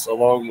Southern Miss,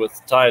 along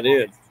with tight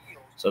end.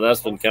 So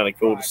that's been kind of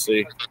cool to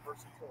see.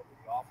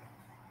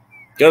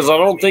 Because I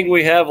don't think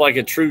we have like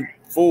a true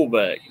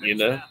fullback, you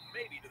know.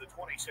 Maybe to the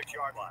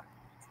 26-yard line.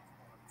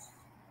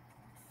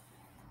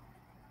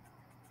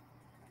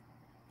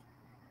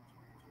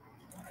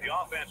 The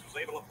offense was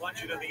able to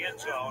punch it in the end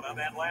zone on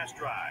that last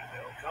drive.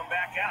 They'll come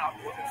back out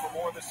looking for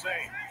more of the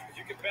same.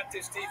 You can bet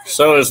this defense.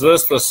 So is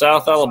this the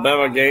South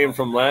Alabama game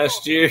from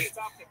last year?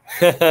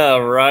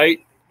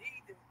 Right?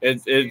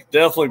 It's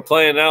definitely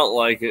playing out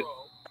like it.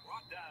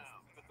 Brought down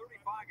to the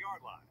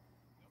 35-yard line.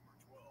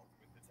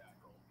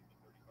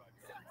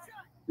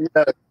 Number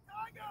 12 with the tackle.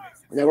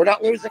 No, we're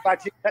not losing by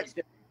 2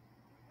 touchdowns.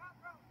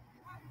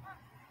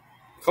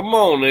 Come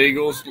on,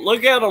 Eagles.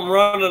 Look at them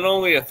running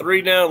only a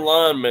 3-down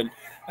lineman.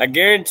 I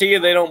guarantee you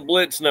they don't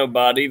blitz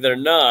nobody. They're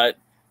not.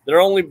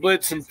 They're only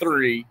blitzing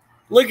 3.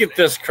 Look at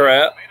this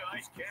crap. Made a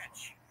nice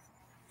catch.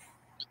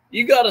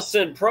 You got to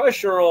send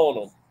pressure on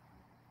them.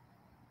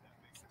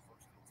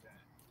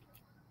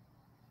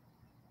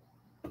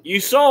 You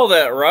saw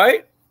that,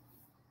 right?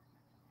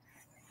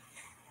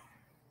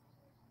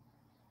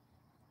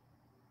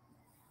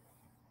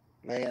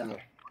 Man.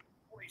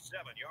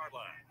 47-yard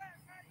line.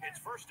 It's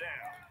 1st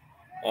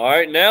down. All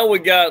right, now we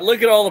got –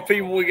 look at all the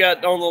people we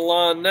got on the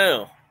line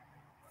now.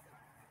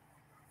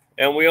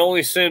 And we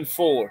only send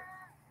 4.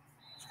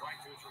 Strike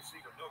to his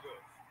receiver, no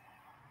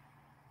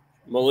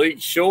good.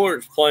 Malik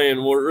Short's playing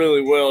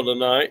really well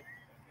tonight.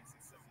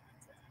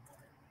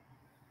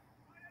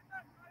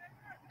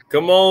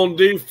 Come on,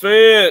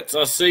 defense.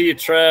 I see you,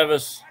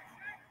 Travis.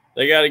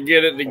 They got to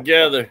get it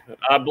together.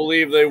 I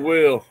believe they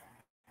will. Look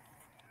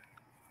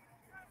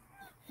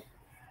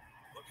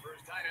for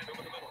his tight end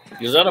over the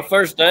middle. Is that a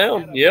 1st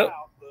down? Yep.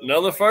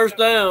 Another 1st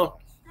down.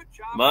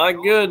 My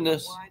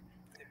goodness.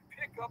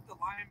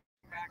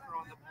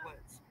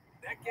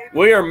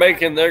 We are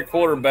making their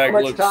quarterback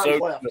look so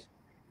good.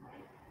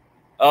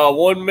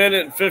 1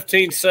 minute and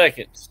 15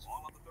 seconds.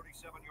 Ball on the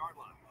 37-yard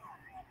line.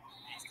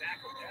 He's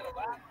tackled at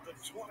about the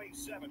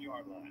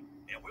 27-yard line.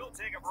 And we'll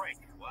take a break.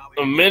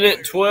 A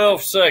minute,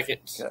 12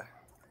 seconds. Okay.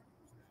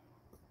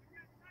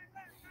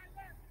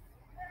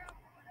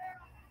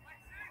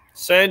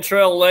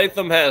 Santrell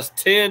Latham has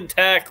 10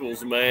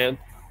 tackles, man.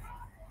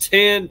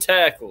 10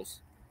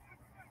 tackles.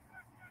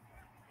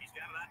 He's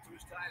got it out to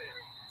his tight end.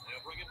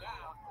 They'll bring it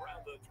down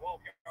around the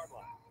 12-yard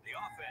line. The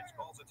offense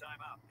calls a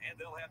timeout, and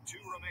they'll have 2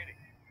 remaining.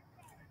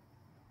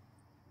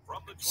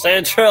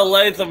 Santrell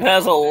Latham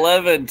has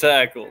 11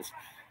 tackles.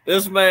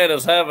 This man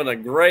is having a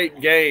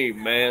great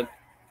game, man.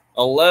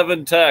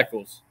 11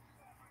 tackles.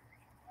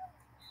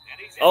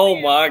 Oh,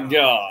 my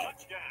God.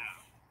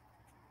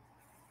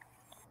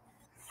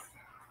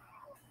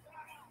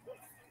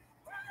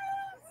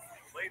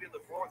 Late in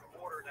the fourth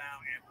quarter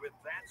now, and with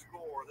that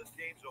score, this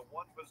game's a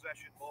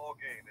one-possession ball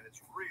game, and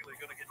it's really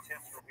going to get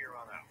tense from here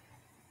on out.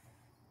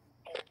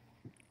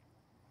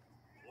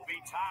 Will be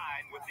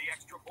tied with the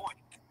extra point.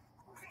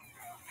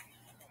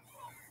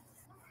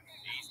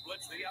 He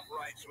splits the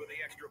uprights with the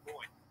extra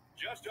point.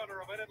 Just under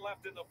a minute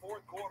left in the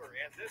fourth quarter,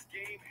 and this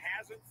game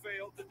hasn't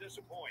failed to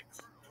disappoint.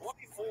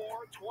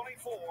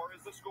 24-24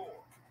 is the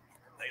score.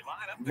 They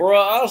line up. Bro,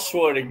 I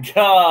swear to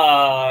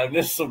God,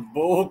 this is some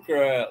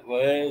bullcrap,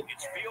 man.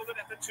 It's fielded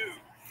at the 2.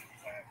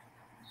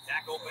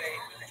 Tackle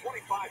made at the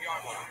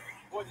 25-yard line.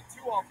 Boy, the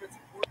two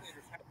offensive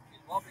coordinators have to be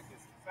loving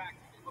this. In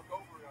fact, if you look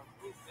over on the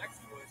booth next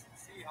to us and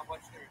see how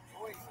much they're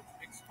enjoying this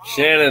big smile.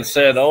 Shannon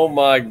said, oh,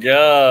 my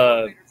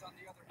God.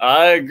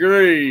 I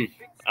agree.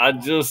 I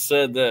just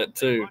said that,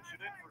 too.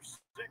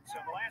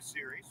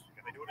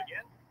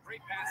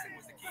 Great passing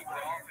was the key for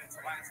the offense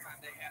last time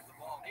they had the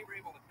ball. They were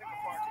able to pick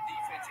apart the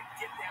defense and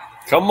get down the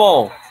field. Come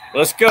on.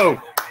 Let's go.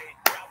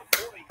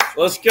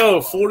 Let's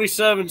go.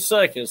 47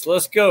 seconds.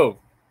 Let's go.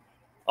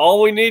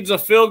 All we need is a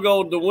field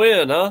goal to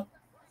win, huh?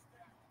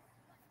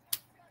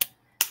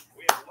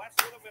 We have less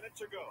than a minute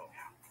to go.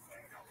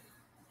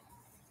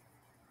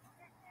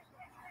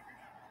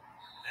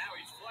 Now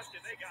he's flushed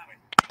and they got him.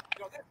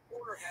 You know, that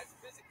corner has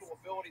physical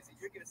abilities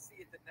that you're going to see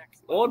at the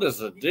next level. What is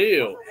the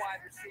deal?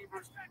 Wide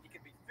receivers, he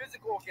can be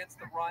physical against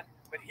the run,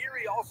 but here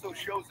he also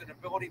shows an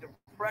ability to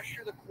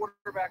pressure the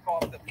quarterback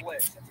off the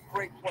blitz. That's a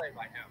great play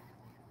by him.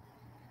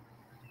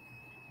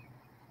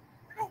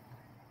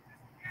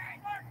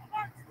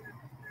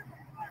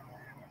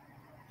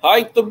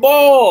 Hike the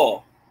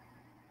ball.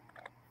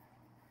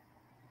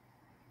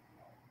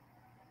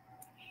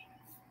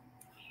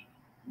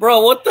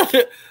 Bro, what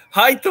the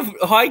hike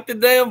the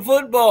damn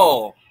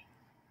football.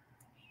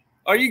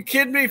 Are you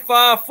kidding me?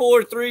 5,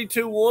 4, 3,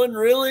 2, 1,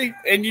 really?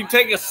 And you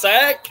take a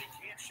sack?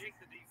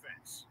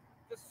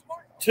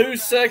 2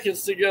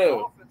 seconds to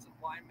go.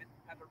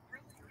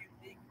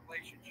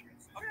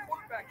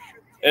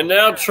 And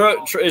now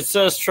it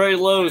says Trey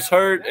Lowe's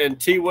hurt and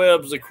T.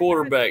 Webb's the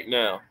quarterback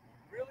now.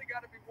 Really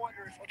got to be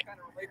wondering what kind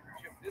of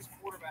relationship this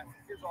quarterback and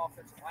his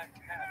offensive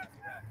lineman have after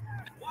that.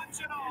 Watch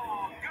it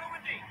all.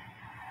 Going deep.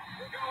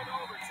 We're going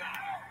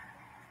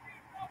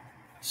overtime.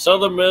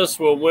 Southern Miss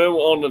will win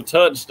on the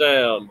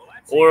touchdown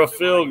or a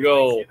field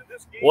goal.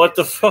 What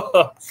the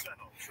fuck?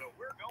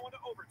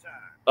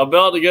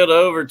 About to go to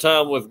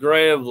overtime with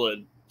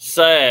Grambling.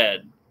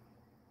 Sad.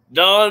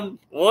 Don,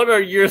 what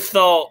are your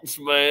thoughts,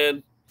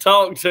 man?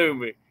 Talk to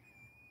me.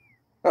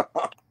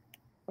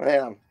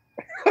 Man.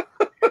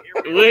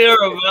 We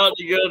are about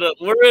to go to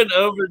 – we're in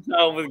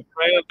overtime with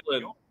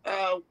Grambling.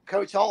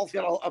 Coach Hall's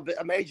got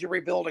a major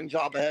rebuilding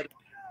job ahead.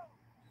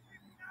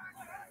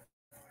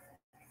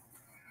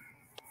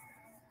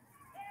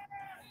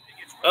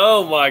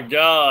 Oh, my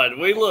God.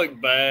 We look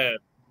bad.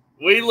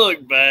 We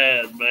look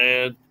bad,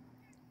 man.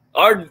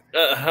 I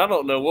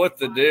don't know what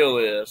the deal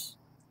is.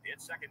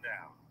 It's second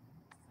down.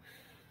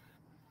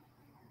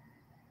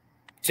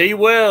 T.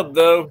 Webb,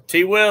 though.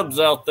 T. Webb's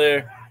out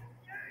there.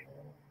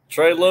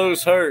 Trey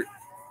Lowe's hurt.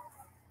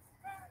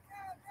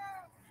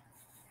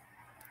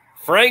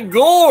 Frank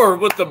Gore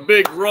with the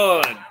big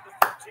run.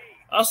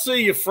 I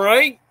see you,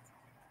 Frank.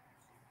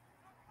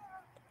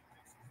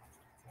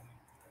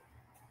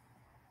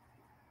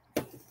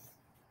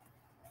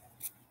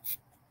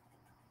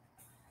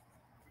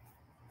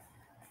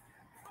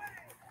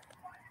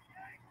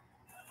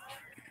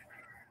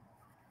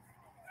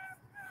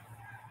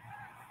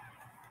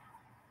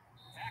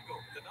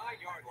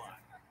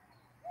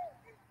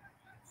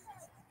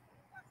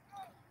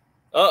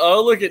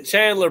 Uh-oh, look at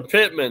Chandler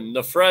Pittman,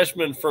 the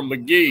freshman from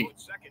McGee.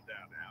 Second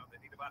down now. They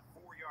need about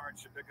 4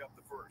 yards to pick up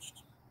the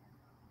first.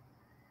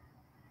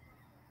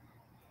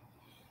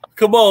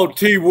 Come on,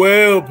 T.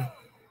 Webb.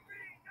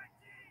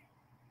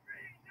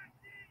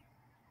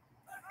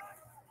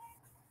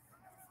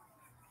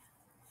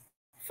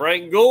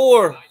 Frank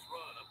Gore.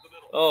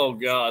 Oh,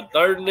 God,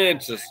 3rd and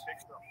inches.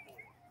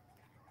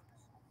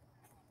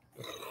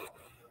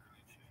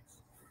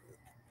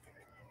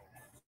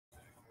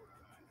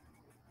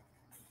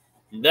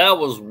 That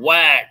was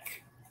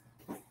whack.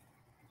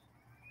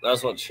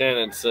 That's what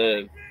Shannon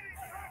said.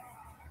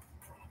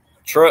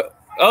 Trey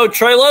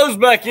Lowe's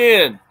back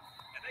in,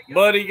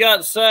 but he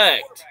got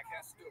sacked.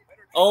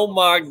 Oh,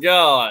 my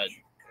God.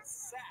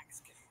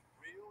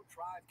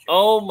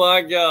 Oh,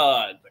 my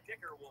God.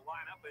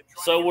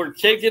 So we're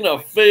kicking a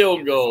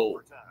field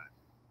goal.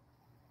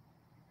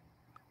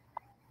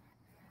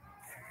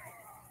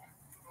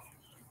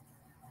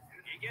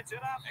 He gets it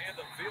up, and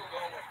the field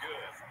goal is good.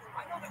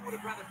 I know they would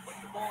have rather put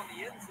the ball in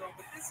the end zone,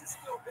 but this is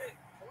still big.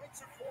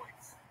 Points are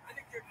points. I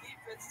think their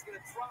defense is going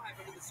to thrive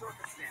under the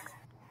circumstances.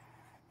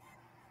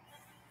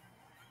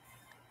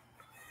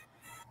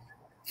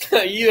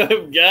 You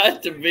have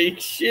got to be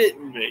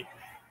shitting me.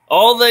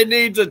 All they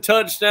need is a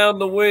touchdown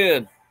to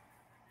win.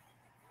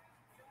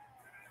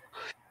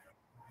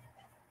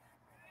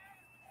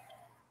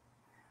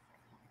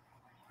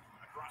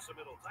 Across the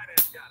middle, tight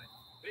end got it.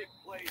 Big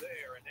play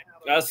there, and now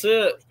That's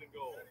it. first and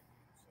goal.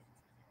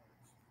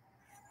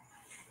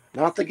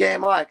 Not the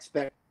game I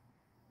expected.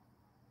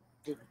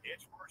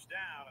 It's first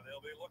down, and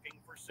they'll be looking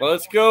for 6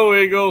 Let's go,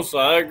 Eagles.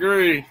 I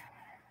agree.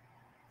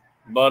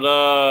 But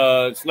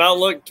it's not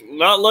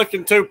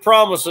looking too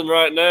promising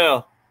right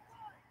now.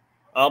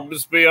 I'll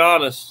just be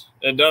honest.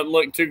 It doesn't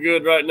look too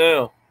good right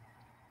now.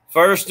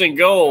 First and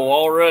goal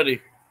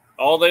already.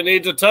 All they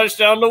need is a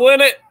touchdown to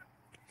win it.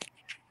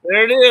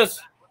 There it is.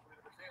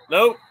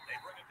 Nope.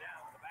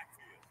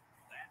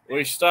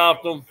 We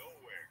stopped them.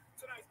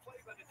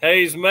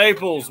 Hayes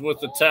Maples with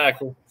the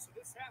tackle. So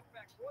this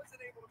halfback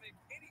wasn't able to make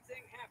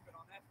anything happen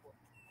on that play.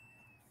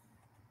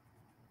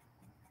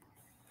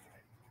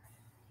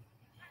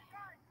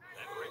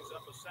 That brings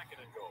up a second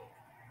and goal.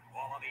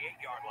 Ball on the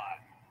 8-yard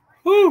line.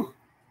 Whew.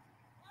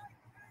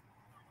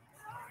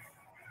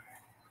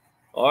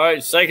 All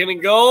right, second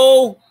and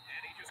goal. And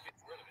he just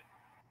gets rid of it.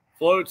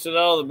 Floats it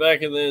out of the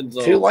back of the end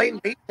zone. Too late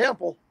and beat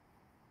Temple.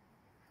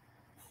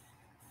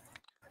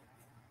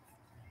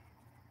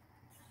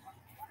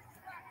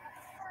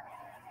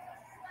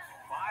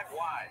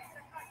 Wide.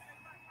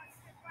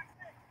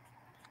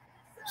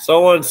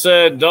 Someone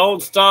said,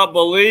 don't stop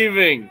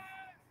believing.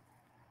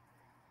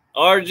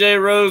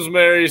 RJ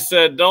Rosemary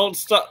said, don't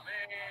stop.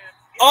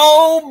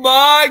 Oh,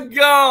 my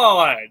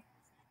God.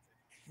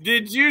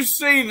 Did you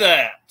see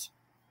that?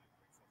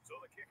 So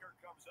the kicker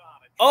comes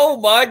on. And Oh,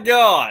 my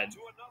God. to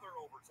another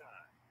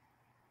overtime.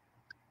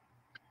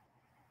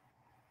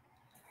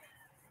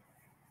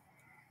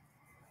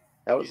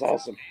 That was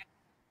awesome.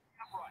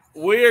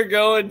 We are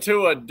going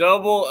to a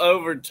double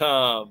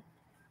overtime.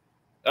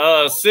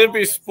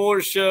 Sippi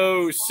Sports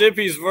Show,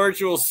 Sippy's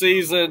virtual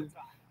season.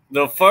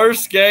 The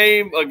first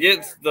game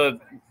against the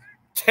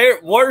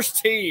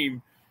worst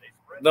team.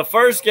 The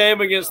first game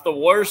against the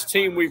worst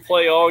team we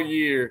play all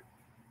year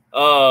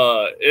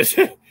is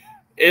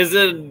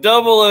in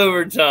double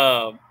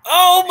overtime.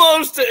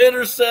 Almost an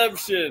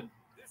interception.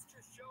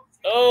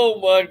 Oh,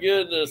 my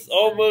goodness.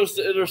 Almost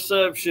an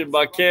interception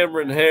by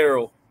Cameron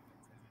Harrell.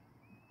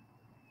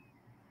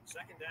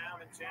 Second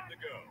down and 10 to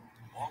go.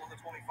 Ball on the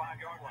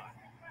 25-yard line.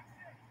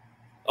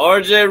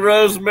 RJ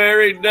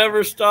Rosemary,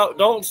 never stop.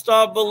 Don't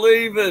stop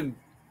believing.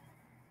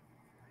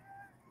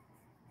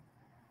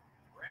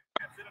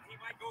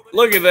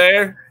 Look at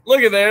there.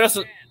 Look at there. That's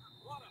a,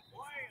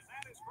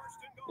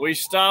 we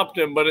stopped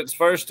him, but it's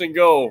first and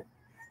goal.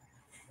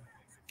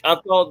 I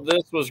thought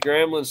this was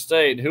Grambling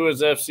State. Who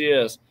is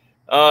FCS?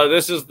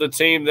 This is the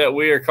team that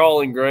we are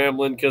calling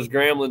Grambling because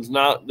Grambling's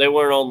not. They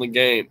weren't on the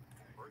game.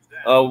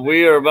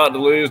 We are about to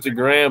lose to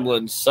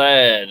Grambling.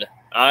 Sad.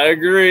 I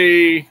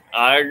agree.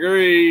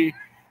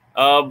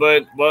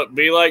 But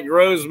be like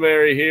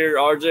Rosemary here.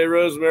 RJ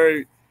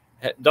Rosemary,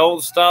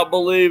 don't stop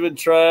believing,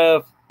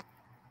 Trav.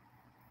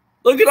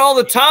 Look at all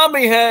the time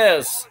he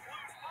has.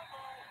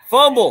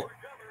 Fumble.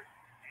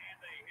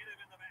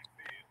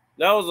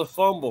 That was a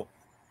fumble.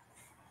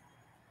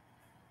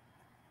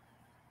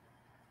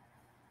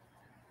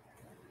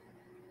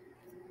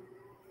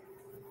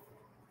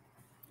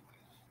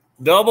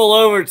 Double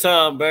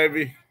overtime,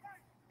 baby.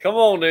 Come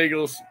on,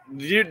 Eagles.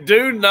 You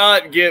do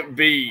not get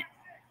beat.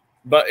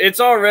 But it's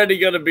already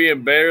going to be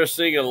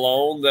embarrassing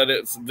alone that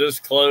it's this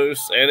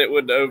close and it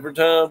went to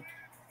overtime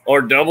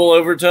or double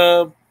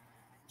overtime.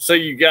 So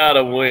you got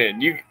to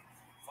win.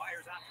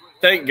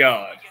 Thank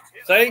God.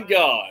 Thank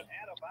God.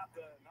 At about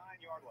the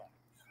 9-yard line.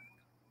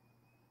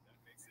 That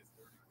makes it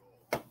third and goal.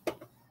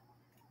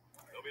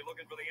 They'll be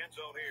looking for the end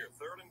zone here.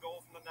 Third and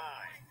goal from the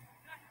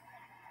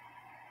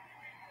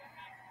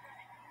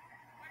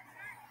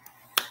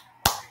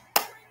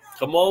 9.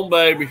 Come on,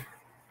 baby.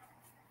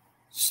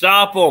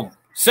 Stop them.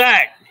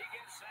 Sack.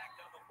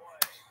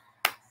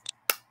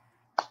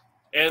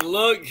 And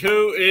look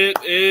who it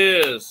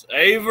is.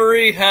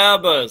 Avery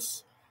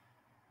Habas.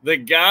 The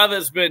guy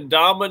that's been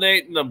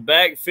dominating the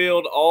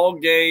backfield all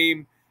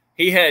game.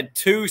 He had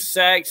 2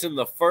 sacks in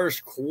the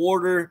first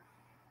quarter,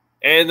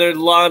 and they're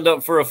lined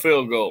up for a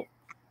field goal.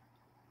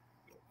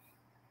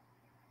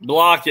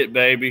 Block it,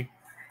 baby.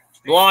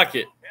 Block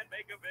it. And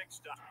make a big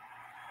stop.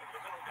 Over the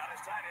middle, got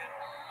his tight end.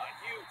 A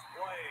huge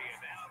play,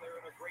 and now they're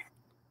in a great.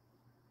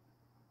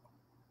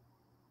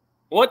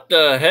 What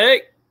the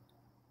heck?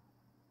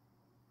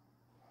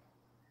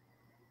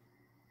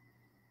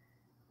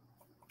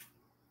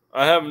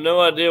 I have no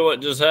idea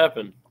what just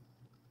happened.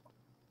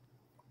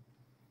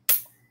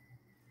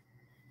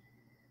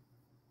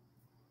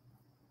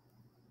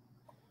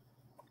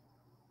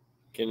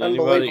 Can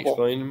anybody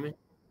explain to me?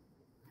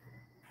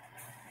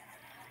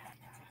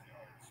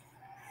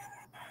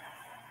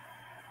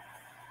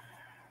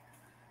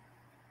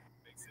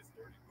 Makes his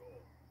third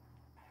goal.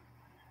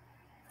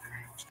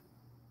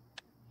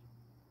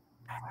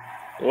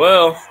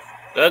 Well,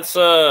 that's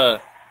a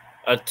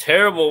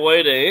terrible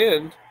way to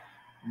end,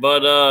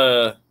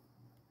 but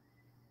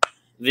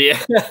the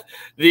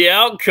the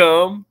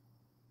outcome,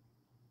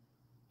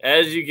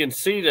 as you can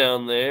see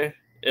down there,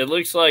 it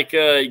looks like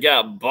he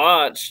got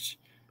botched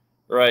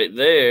right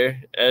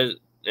there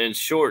and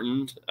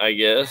shortened, I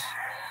guess.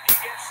 He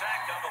gets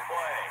sacked on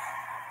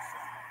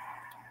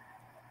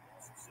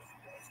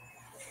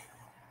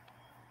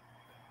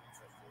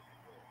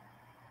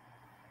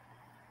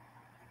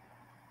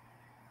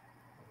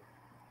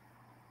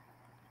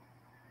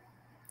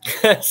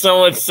the play.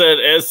 Someone said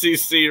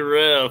SEC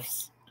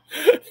refs.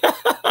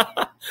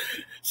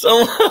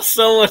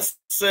 Someone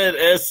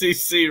said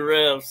SEC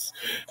refs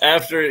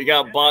after it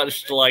got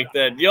botched like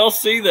that. Y'all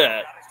see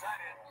that?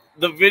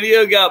 The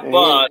video got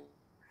botched,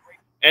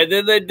 and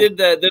then they did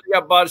that. Then it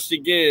got botched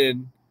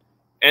again,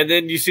 and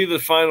then you see the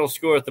final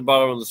score at the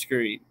bottom of the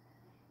screen.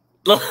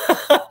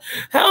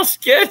 How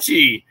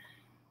sketchy!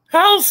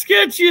 How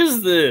sketchy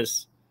is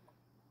this?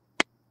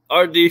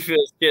 Our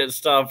defense can't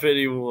stop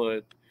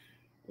anyone.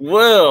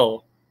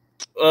 Well,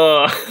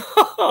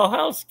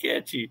 how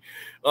sketchy.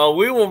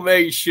 We will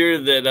make sure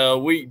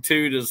that week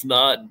 2 does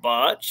not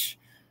botch.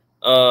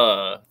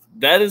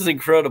 That is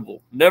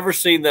incredible. Never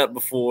seen that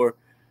before.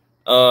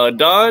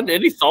 Don,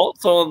 any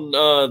thoughts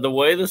on the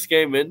way this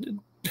game ended?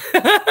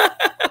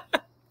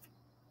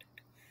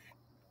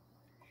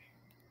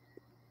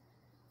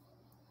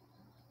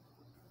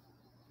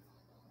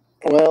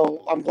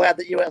 Well, I'm glad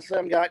that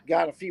USM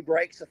got a few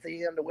breaks at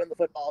the end to win the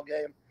football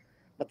game,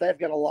 but they've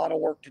got a lot of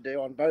work to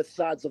do on both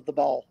sides of the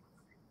ball.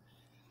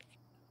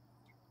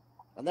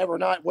 And they were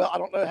not well. I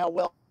don't know how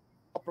well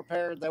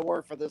prepared they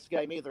were for this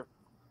game either.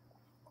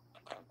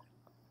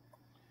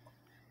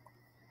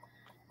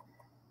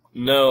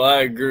 No,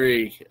 I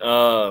agree.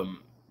 And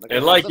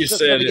like you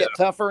said, it's get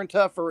tougher and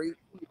tougher.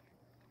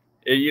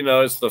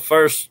 It's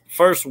the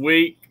first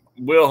week,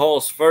 Will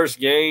Hall's first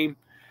game.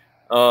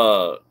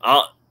 I'm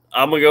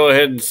gonna go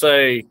ahead and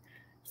say,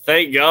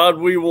 thank God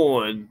we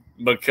won,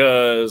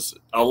 because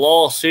a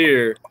loss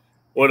here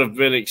would have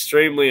been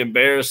extremely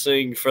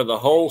embarrassing for the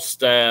whole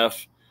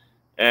staff.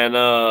 And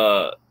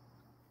I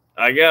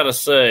gotta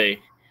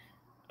say,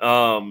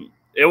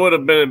 it would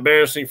have been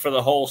embarrassing for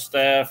the whole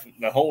staff,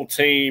 the whole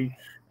team.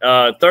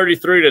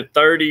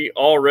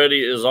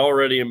 33-30 is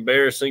already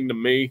embarrassing to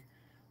me,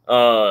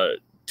 to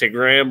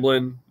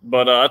Grambling.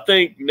 But I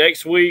think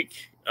next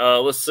week,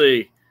 let's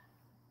see.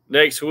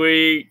 Next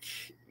week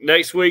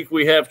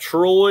we have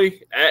Troy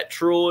at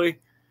Troy.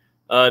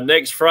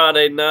 Next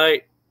Friday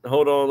night.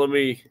 Hold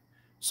on,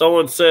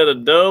 someone said a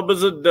dub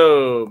is a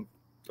dub.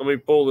 Let me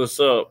pull this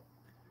up.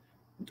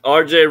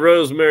 RJ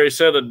Rosemary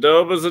said a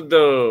dub is a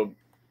dub.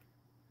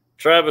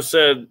 Travis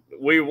said,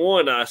 we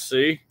won, I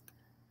see.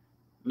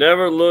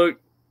 Never look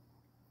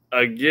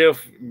a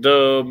gift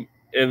dub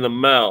in the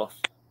mouth.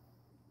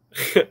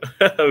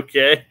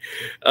 Okay.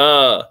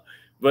 But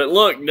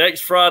look,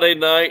 next Friday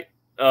night,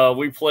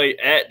 we play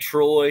at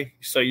Troy.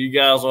 So you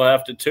guys will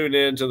have to tune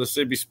in to the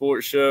Sippi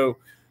Sports Show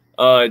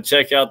and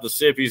check out the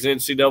Sippi's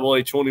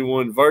NCAA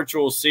 21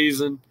 virtual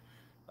season.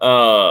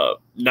 9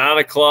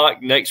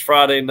 o'clock next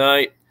Friday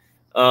night.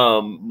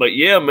 But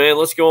yeah, man,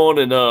 let's go on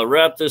and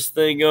wrap this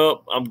thing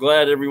up. I'm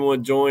glad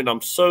everyone joined.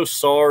 I'm so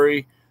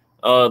sorry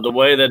the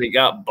way that it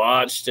got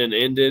botched and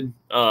ended.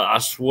 I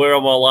swear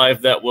on my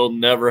life that will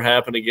never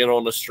happen again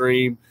on the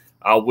stream.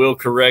 I will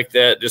correct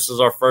that. This is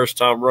our first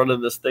time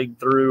running this thing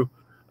through.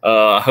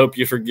 I hope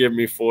you forgive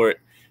me for it.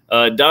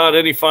 Don,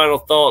 any final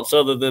thoughts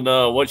other than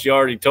what you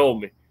already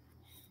told me?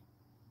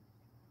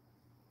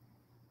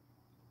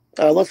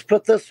 Let's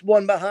put this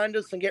one behind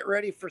us and get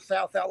ready for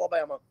South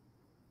Alabama.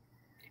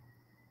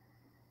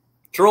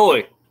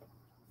 Troy.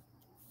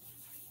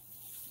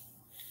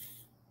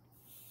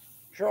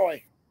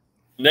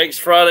 Next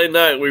Friday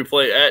night we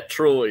play at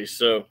Troy,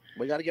 so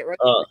we got to get ready.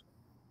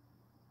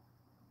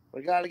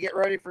 We got to get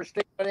ready for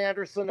Stephen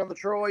Anderson and the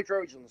Troy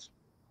Trojans.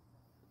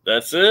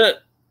 That's it.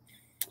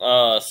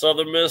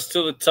 Southern Miss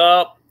to the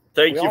top.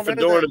 Thank you for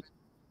joining.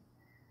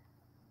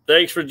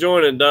 Thanks for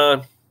joining,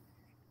 Don.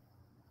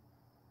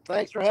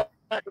 Thanks for having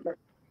me.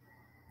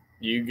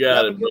 You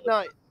got it. Have a good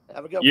night.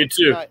 Have a good one. You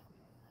too.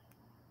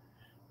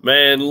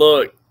 Man,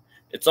 look,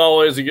 it's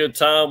always a good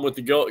time with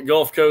the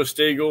Gulf Coast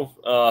Eagle.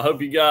 I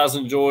hope you guys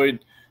enjoyed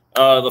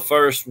the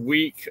first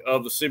week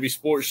of the Sippi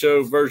Sports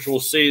Show virtual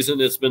season.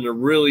 It's been a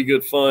really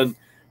good, fun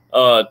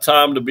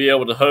time to be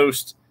able to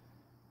host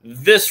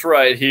this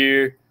right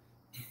here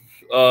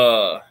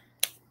and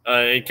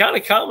kind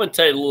of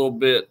commentate a little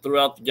bit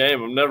throughout the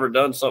game. I've never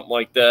done something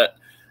like that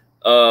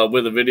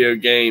with a video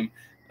game.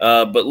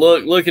 But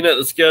looking at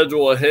the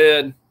schedule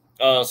ahead,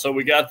 so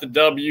we got the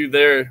W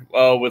there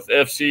with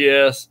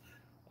FCS,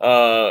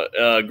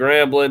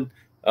 Grambling.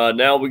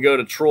 Now we go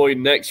to Troy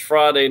next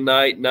Friday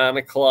night, 9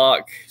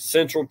 o'clock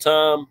Central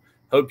Time.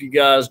 Hope you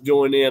guys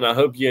join in. I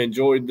hope you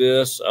enjoyed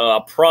this.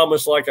 I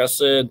promise, like I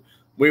said,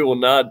 we will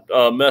not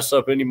mess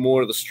up any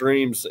more of the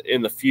streams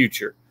in the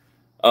future.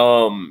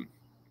 Man,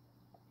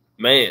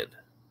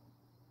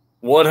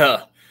 what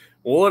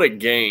a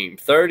game.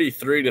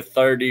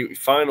 33-30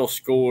 final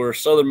score.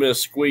 Southern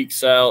Miss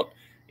squeaks out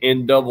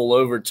in double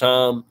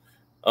overtime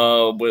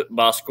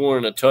by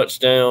scoring a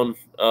touchdown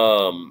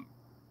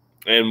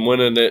and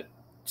winning it.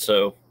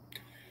 So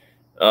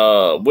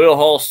Will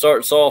Hall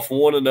starts off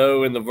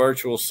 1-0 in the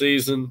virtual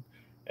season,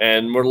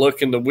 and we're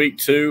looking to week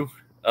 2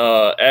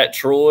 at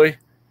Troy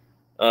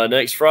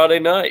next Friday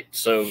night.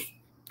 So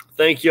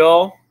thank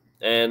y'all,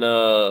 and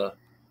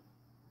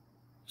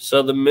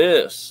Southern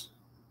Miss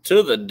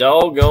to the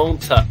doggone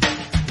top.